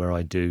example, where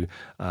I do,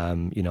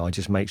 I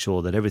just make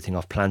sure that everything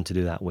I've planned to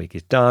do that week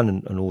is done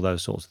and all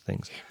those sorts of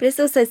things. But it's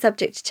also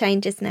subject to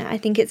change, isn't it? I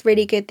think it's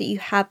really good that you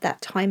have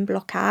that time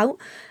block out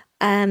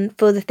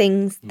for the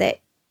things that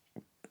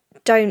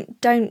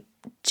don't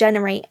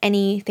generate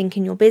anything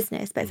in your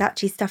business, but it's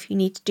actually stuff you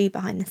need to do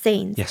behind the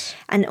scenes. Yes.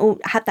 And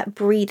have that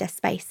breather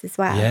space as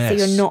well. Yes. So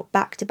you're not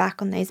back to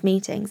back on those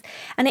meetings.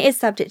 And it is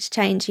subject to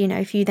change.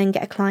 If you then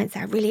get a client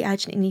say, I really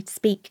urgently need to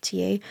speak to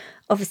you,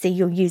 obviously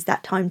you'll use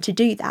that time to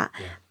do that.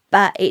 Yeah.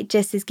 But it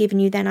just is giving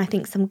you then, I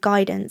think, some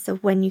guidance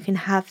of when you can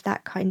have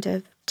that kind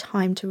of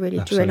time to really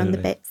drill on the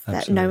bits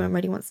that no one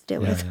really wants to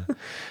deal with. Yeah.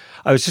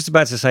 I was just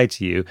about to say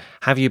to you,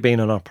 have you been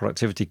on our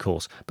productivity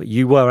course? But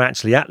you were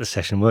actually at the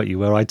session, weren't you,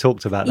 where I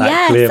talked about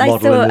that clear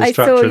model and the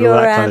structure and all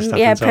that kind of stuff.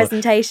 Yes, I saw your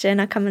presentation.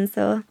 I come and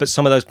saw. But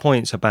some of those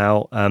points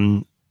about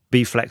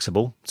be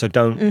flexible. So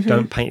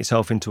don't paint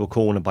yourself into a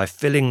corner by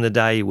filling the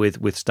day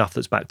with stuff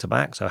that's back to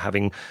back. So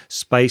having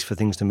space for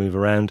things to move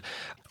around.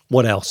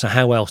 What else? So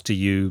how else do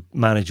you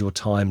manage your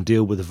time,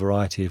 deal with a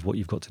variety of what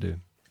you've got to do?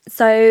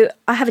 So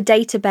I have a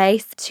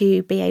database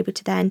to be able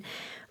to then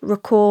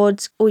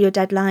record all your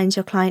deadlines,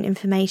 your client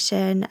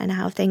information and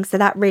how things. So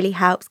that really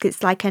helps because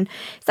it's like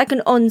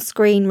an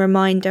on-screen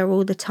reminder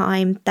all the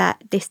time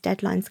that this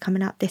deadline's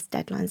coming up, this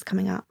deadline's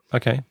coming up.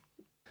 Okay.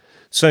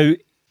 So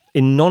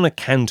in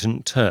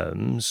non-accountant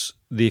terms,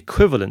 the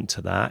equivalent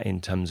to that in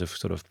terms of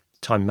sort of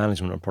time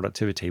management and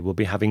productivity will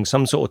be having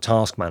some sort of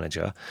task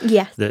manager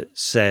that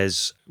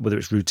says whether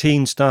it's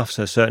routine stuff,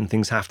 so certain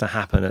things have to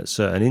happen at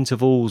certain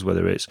intervals,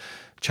 whether it's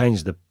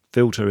change the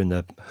filter in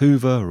the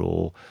Hoover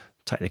or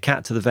take the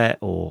cat to the vet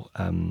or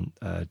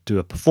do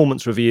a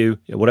performance review,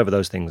 whatever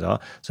those things are.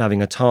 So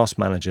having a task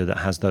manager that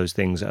has those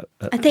things at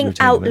I think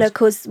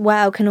Outlook as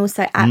well can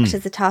also act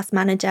as a task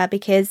manager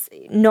because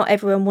not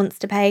everyone wants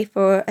to pay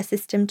for a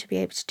system to be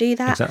able to do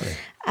that. Exactly.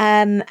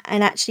 And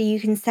actually you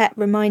can set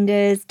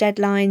reminders,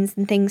 deadlines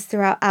and things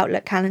throughout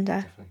Outlook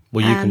calendar.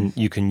 Well,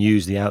 you can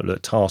use the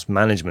Outlook task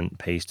management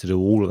piece to do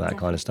all of that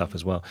kind of stuff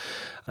as well.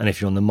 And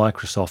if you're on the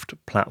Microsoft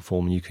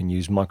platform, you can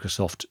use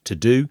Microsoft To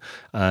Do,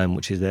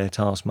 which is their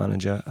task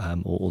manager,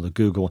 or the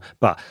Google.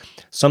 But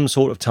some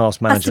sort of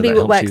task manager has to be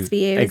that what helps works for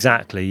you.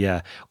 Exactly,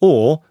 yeah.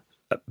 Or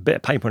a bit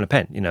of paper and a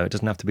pen. It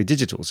doesn't have to be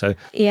digital. So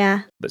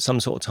yeah. But some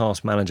sort of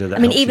task manager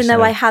that. Even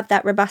though I have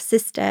that robust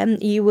system,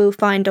 you will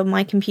find on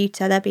my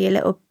computer there'll be a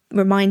little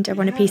reminder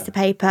on a piece of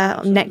paper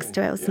next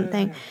to it or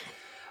something. Yeah.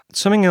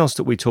 Something else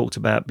that we talked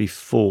about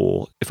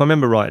before, if I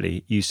remember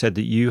rightly, you said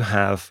that you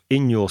have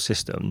in your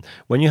system,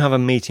 when you have a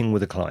meeting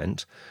with a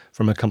client,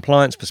 from a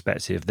compliance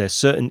perspective, there's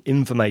certain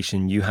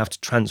information you have to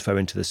transfer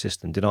into the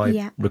system. Did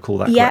I recall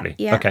that correctly?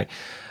 Yeah. Okay.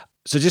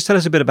 So just tell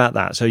us a bit about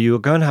that. So you're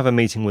going to have a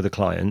meeting with a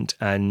client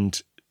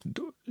and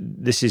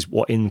this is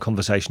what in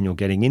conversation you're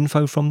getting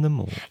info from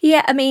them? Or?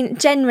 Yeah,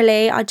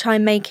 generally I try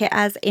and make it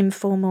as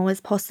informal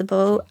as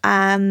possible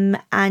and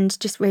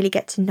just really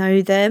get to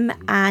know them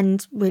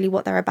and really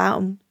what they're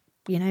about and,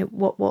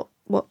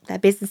 what their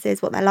business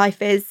is, what their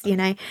life is,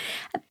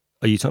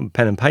 Are you talking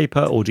pen and paper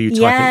or do you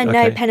type it?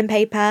 Okay. No, pen and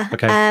paper.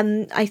 Okay.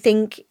 I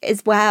think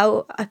as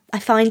well, I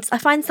find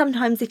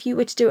sometimes if you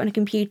were to do it on a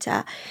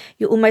computer,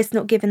 you're almost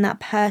not giving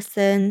that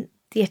person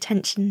the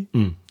attention.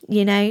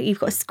 You've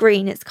got a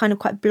screen, it's kind of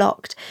quite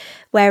blocked.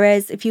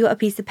 Whereas if you've got a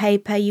piece of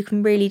paper, you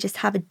can really just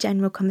have a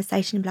general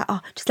conversation and be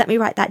like, just let me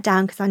write that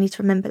down because I need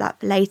to remember that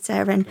for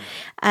later.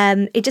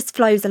 And it just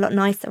flows a lot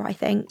nicer, I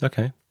think.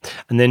 Okay.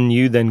 And then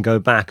you then go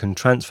back and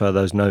transfer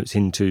those notes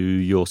into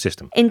your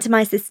system? Into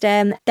my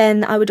system.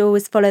 Then I would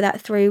always follow that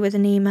through with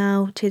an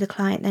email to the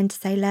client then to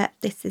say, look,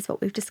 this is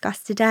what we've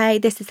discussed today.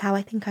 This is how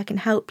I think I can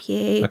help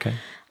you. Okay.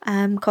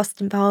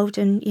 Cost involved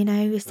and,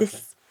 is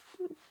this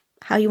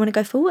how you want to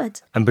go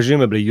forward? And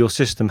presumably your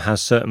system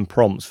has certain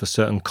prompts for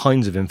certain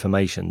kinds of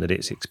information that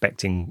it's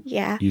expecting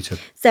you to...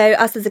 So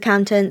us as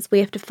accountants, we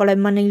have to follow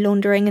money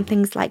laundering and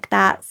things like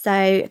that. So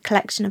a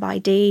collection of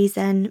IDs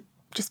and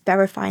just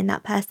verifying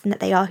that person that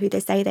they are who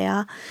they say they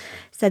are.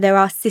 So there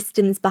are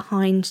systems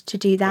behind to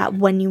do that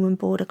when you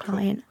onboard a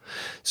client.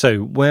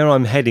 So where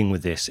I'm heading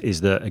with this is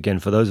that, again,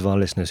 for those of our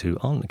listeners who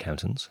aren't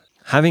accountants,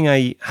 having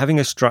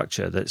a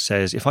structure that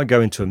says if I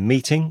go into a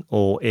meeting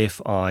or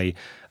if I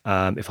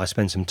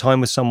spend some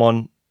time with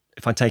someone,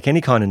 if I take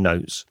any kind of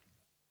notes,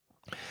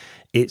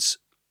 it's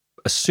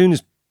as soon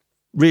as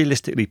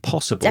realistically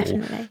possible,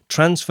 Definitely.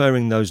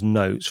 transferring those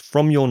notes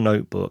from your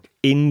notebook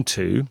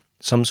into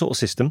some sort of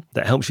system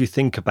that helps you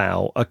think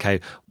about, okay,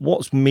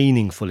 what's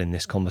meaningful in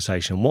this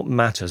conversation? What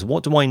matters?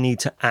 What do I need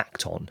to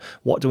act on?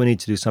 What do I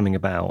need to do something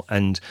about?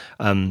 And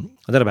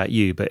I don't know about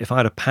you, but if I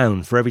had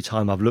 £1 for every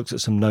time I've looked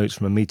at some notes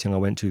from a meeting I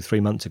went to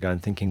 3 months ago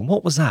and thinking,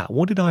 what was that?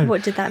 What did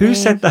that Who mean?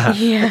 Said that?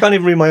 Yeah. I can't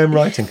even read my own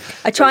writing.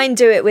 I try and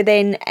do it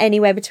within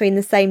anywhere between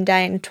the same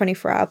day and a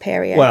 24-hour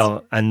period.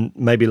 Well, and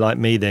maybe like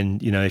me then,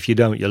 if you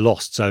don't, you're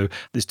lost. So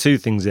there's two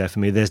things there for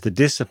me. There's the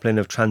discipline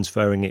of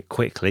transferring it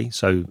quickly,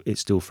 so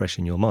it's still fresh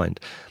in your mind.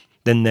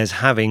 Then there's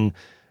having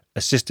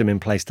a system in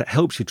place that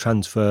helps you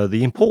transfer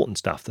the important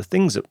stuff, the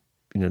things that,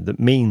 that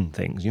mean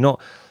things. You're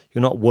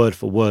not word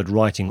for word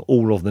writing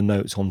all of the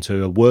notes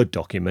onto a Word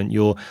document.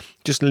 You're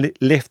just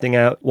lifting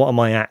out, what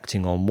am I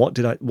acting on? What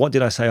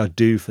did I say I'd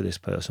do for this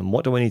person?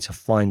 What do I need to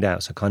find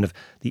out? So kind of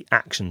the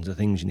actions, the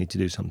things you need to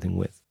do something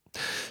with.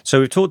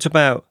 So we've talked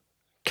about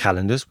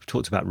calendars, we've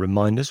talked about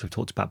reminders, we've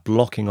talked about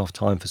blocking off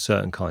time for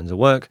certain kinds of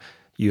work.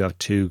 You have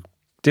 2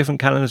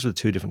 different calendars with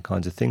 2 different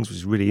kinds of things, which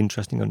is really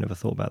interesting. I've never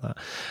thought about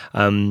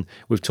that.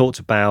 We've talked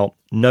about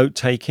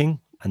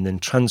note-taking and then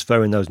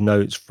transferring those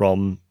notes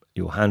from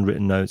your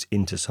handwritten notes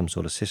into some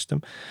sort of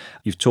system.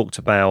 You've talked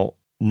about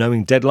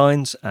knowing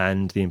deadlines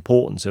and the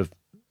importance of,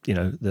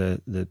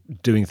 the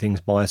doing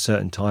things by a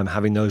certain time,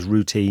 having those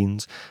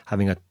routines,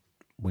 having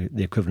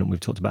the equivalent, we've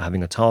talked about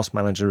having a task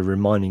manager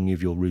reminding you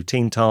of your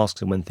routine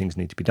tasks and when things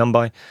need to be done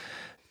by.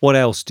 What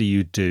else do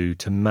you do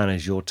to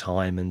manage your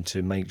time and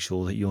to make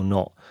sure that you're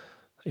not,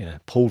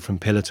 pulled from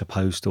pillar to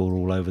post or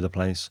all over the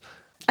place?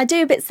 I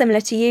do a bit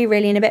similar to you,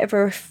 really, in a bit of a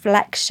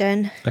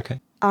reflection.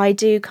 Okay. I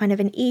do kind of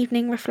an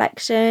evening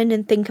reflection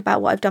and think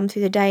about what I've done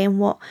through the day and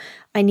what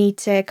I need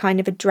to kind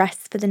of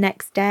address for the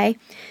next day.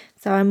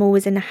 So I'm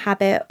always in a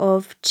habit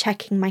of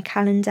checking my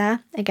calendar.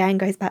 Again,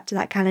 goes back to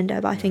that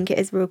calendar, but I think it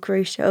is real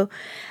crucial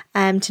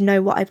to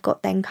know what I've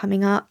got then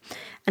coming up.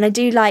 And I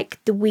do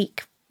like the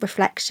week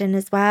reflection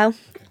as well,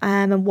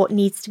 and what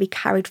needs to be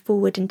carried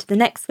forward into the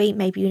next week.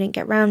 Maybe you didn't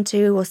get round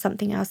to, or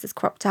something else has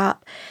cropped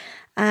up.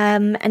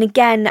 And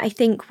again, I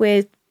think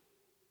with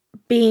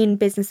being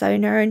business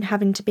owner and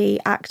having to be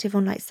active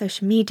on like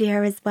social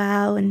media as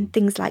well and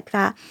things like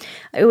that,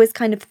 I always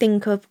kind of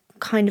think of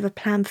kind of a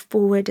plan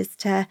forward as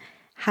to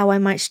how I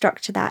might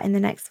structure that in the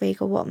next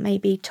week, or what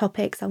maybe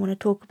topics I want to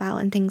talk about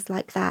and things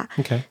like that.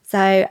 Okay.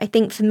 So I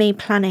think for me,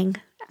 planning,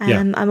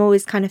 I'm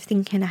always kind of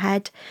thinking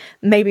ahead.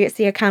 Maybe it's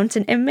the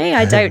accountant in me,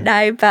 I don't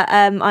know, but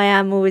I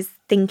am always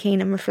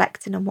thinking and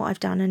reflecting on what I've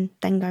done and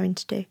then going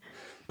to do.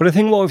 But I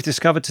think what we've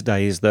discovered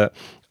today is that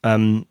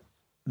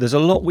there's a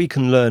lot we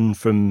can learn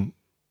from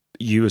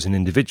you as an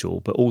individual,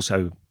 but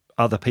also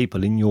other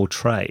people in your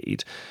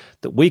trade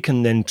that we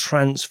can then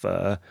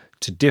transfer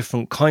to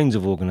different kinds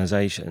of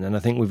organisation. And I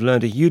think we've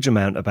learned a huge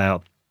amount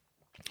about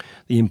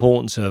the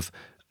importance of,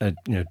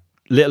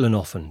 little and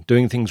often,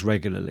 doing things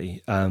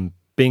regularly,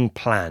 being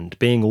planned,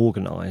 being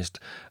organised.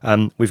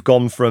 We've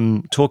gone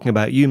from talking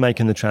about you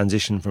making the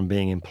transition from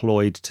being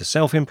employed to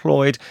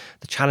self-employed,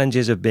 the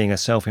challenges of being a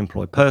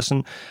self-employed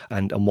person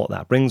and what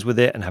that brings with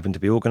it and having to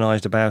be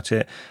organised about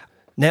it.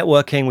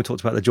 Networking, we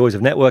talked about the joys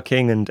of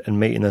networking and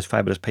meeting those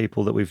fabulous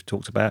people that we've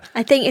talked about.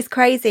 I think it's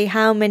crazy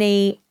how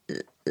many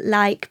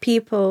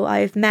people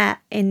I've met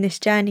in this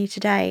journey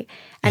today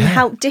and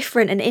how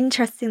different and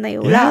interesting they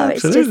all are.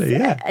 Absolutely,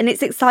 and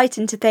it's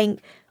exciting to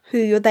think who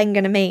you're then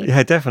going to meet.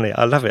 Yeah, definitely.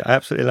 I love it. I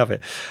absolutely love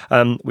it.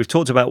 We've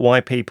talked about why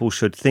people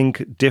should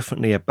think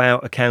differently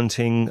about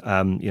accounting,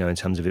 in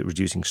terms of it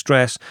reducing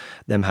stress,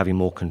 them having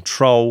more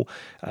control.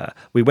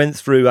 We went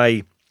through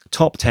a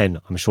top 10,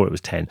 I'm sure it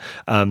was 10,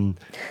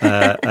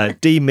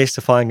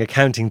 demystifying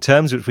accounting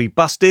terms, which we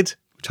busted,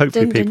 which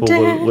hopefully people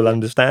will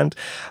understand.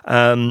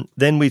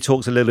 Then we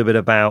talked a little bit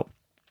about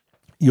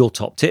your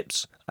top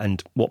tips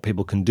and what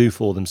people can do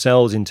for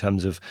themselves in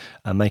terms of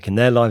making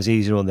their lives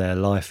easier or their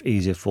life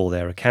easier for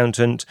their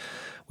accountant.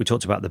 We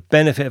talked about the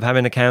benefit of having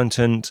an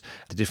accountant,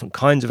 the different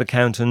kinds of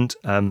accountant,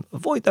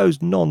 avoid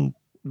those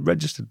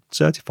non-registered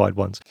certified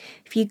ones.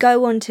 If you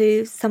go on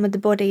to some of the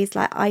bodies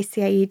like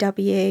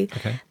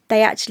ICAEW,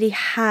 they actually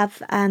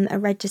have a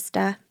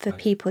register for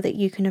people that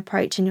you can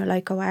approach in your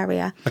local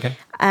area.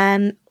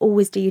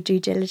 Always do your due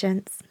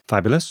diligence.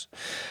 Fabulous.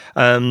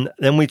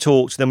 Then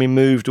we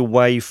moved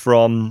away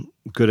from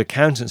good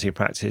accountancy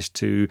practice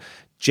to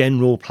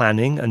general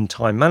planning and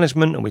time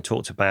management. And we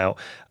talked about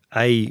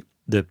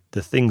the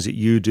things that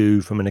you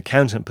do from an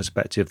accountant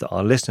perspective that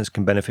our listeners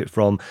can benefit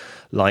from,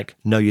 like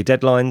know your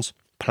deadlines,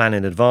 plan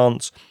in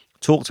advance,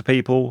 talk to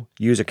people,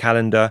 use a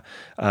calendar,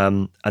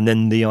 and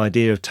then the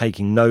idea of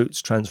taking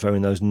notes,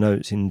 transferring those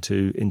notes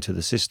into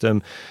the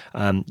system.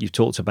 You've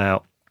talked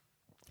about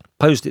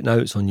Post-it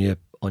notes on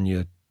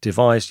your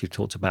device. You've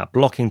talked about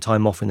blocking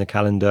time off in the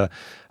calendar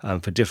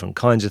for different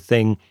kinds of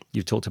thing.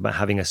 You've talked about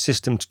having a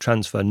system to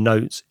transfer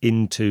notes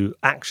into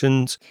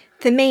actions.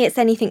 For me, it's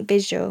anything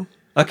visual.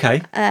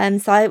 Okay.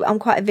 So I'm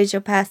quite a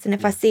visual person.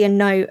 If I see a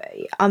note,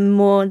 I'm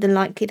more than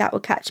likely that will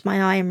catch my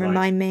eye and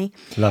remind me.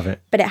 Love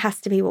it. But it has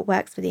to be what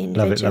works for the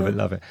individual.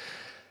 Love it.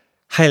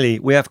 Hayley,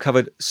 we have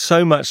covered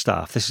so much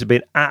stuff. This has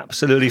been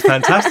absolutely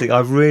fantastic.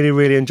 I've really,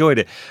 really enjoyed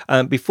it.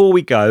 Before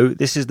we go,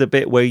 this is the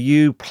bit where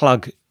you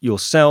plug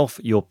yourself,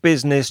 your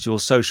business,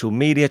 your social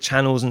media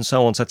channels and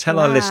so on. So tell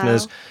our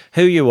listeners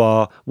who you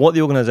are, what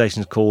the organisation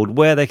is called,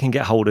 where they can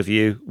get hold of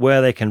you,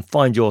 where they can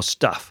find your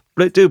stuff.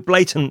 Do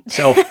blatant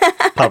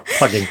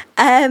self-plugging.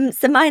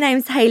 So my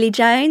name's Hayley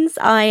Jones.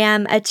 I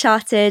am a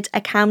chartered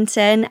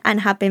accountant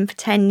and have been for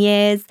 10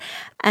 years.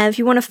 If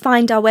you want to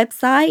find our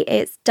website,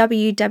 it's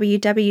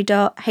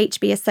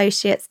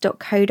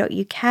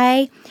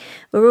www.hbassociates.co.uk.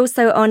 We're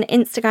also on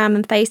Instagram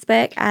and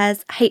Facebook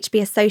as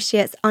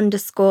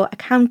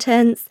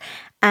hbassociates_accountants.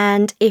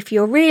 And if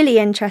you're really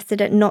interested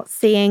at not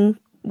seeing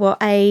what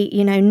a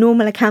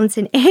normal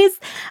accountant is,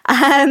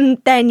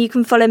 then you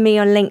can follow me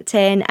on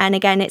LinkedIn, and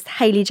again it's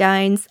Hayley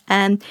Jones,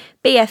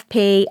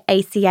 BFP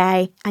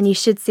ACA, and you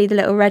should see the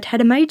little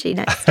redhead emoji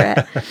next to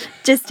it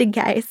just in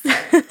case.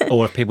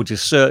 Or if people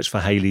just search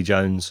for Hayley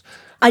Jones.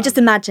 I just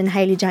imagine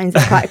Hayley Jones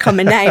is quite a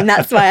common name.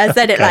 That's why I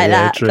said it like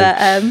that. True.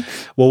 But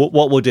well,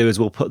 what we'll do is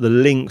we'll put the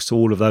links to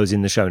all of those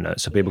in the show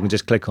notes, so people can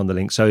just click on the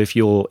link. So if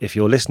you're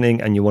listening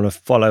and you want to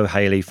follow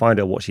Hayley, find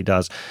out what she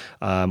does,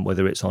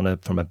 whether it's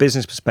from a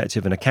business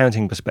perspective, an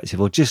accounting perspective,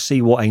 or just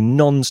see what a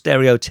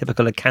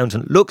non-stereotypical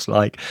accountant looks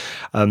like,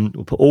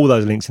 we'll put all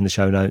those links in the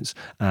show notes,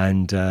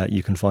 and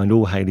you can find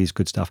all Hayley's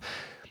good stuff.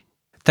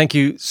 Thank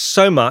you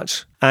so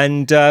much,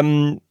 and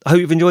I hope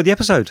you've enjoyed the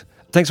episode.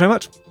 Thanks very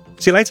much.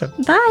 See you later.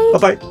 Bye.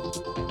 Bye-bye.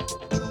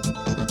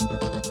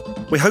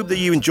 We hope that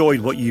you enjoyed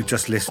what you've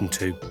just listened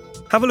to.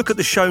 Have a look at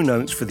the show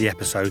notes for the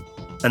episode,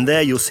 and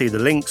there you'll see the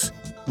links,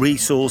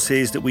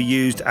 resources that we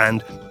used,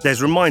 and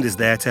there's reminders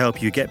there to help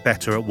you get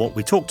better at what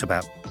we talked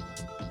about.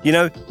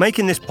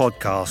 Making this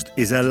podcast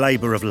is a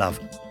labour of love,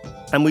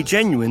 and we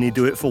genuinely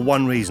do it for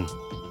one reason: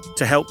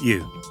 to help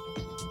you.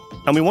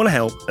 And we want to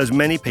help as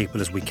many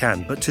people as we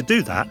can, but to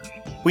do that,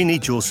 we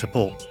need your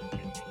support.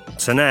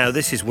 So now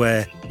this is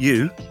where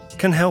you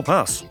can help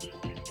us.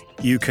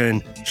 You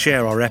can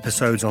share our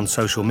episodes on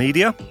social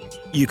media.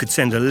 You could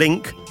send a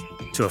link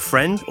to a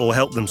friend or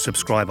help them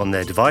subscribe on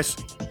their device.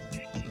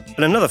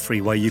 And another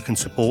free way you can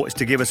support is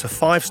to give us a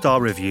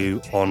 5-star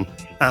review on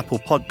Apple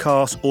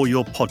Podcasts or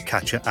your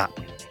podcatcher app.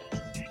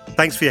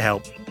 Thanks for your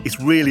help.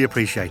 It's really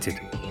appreciated.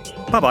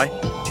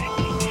 Bye-bye.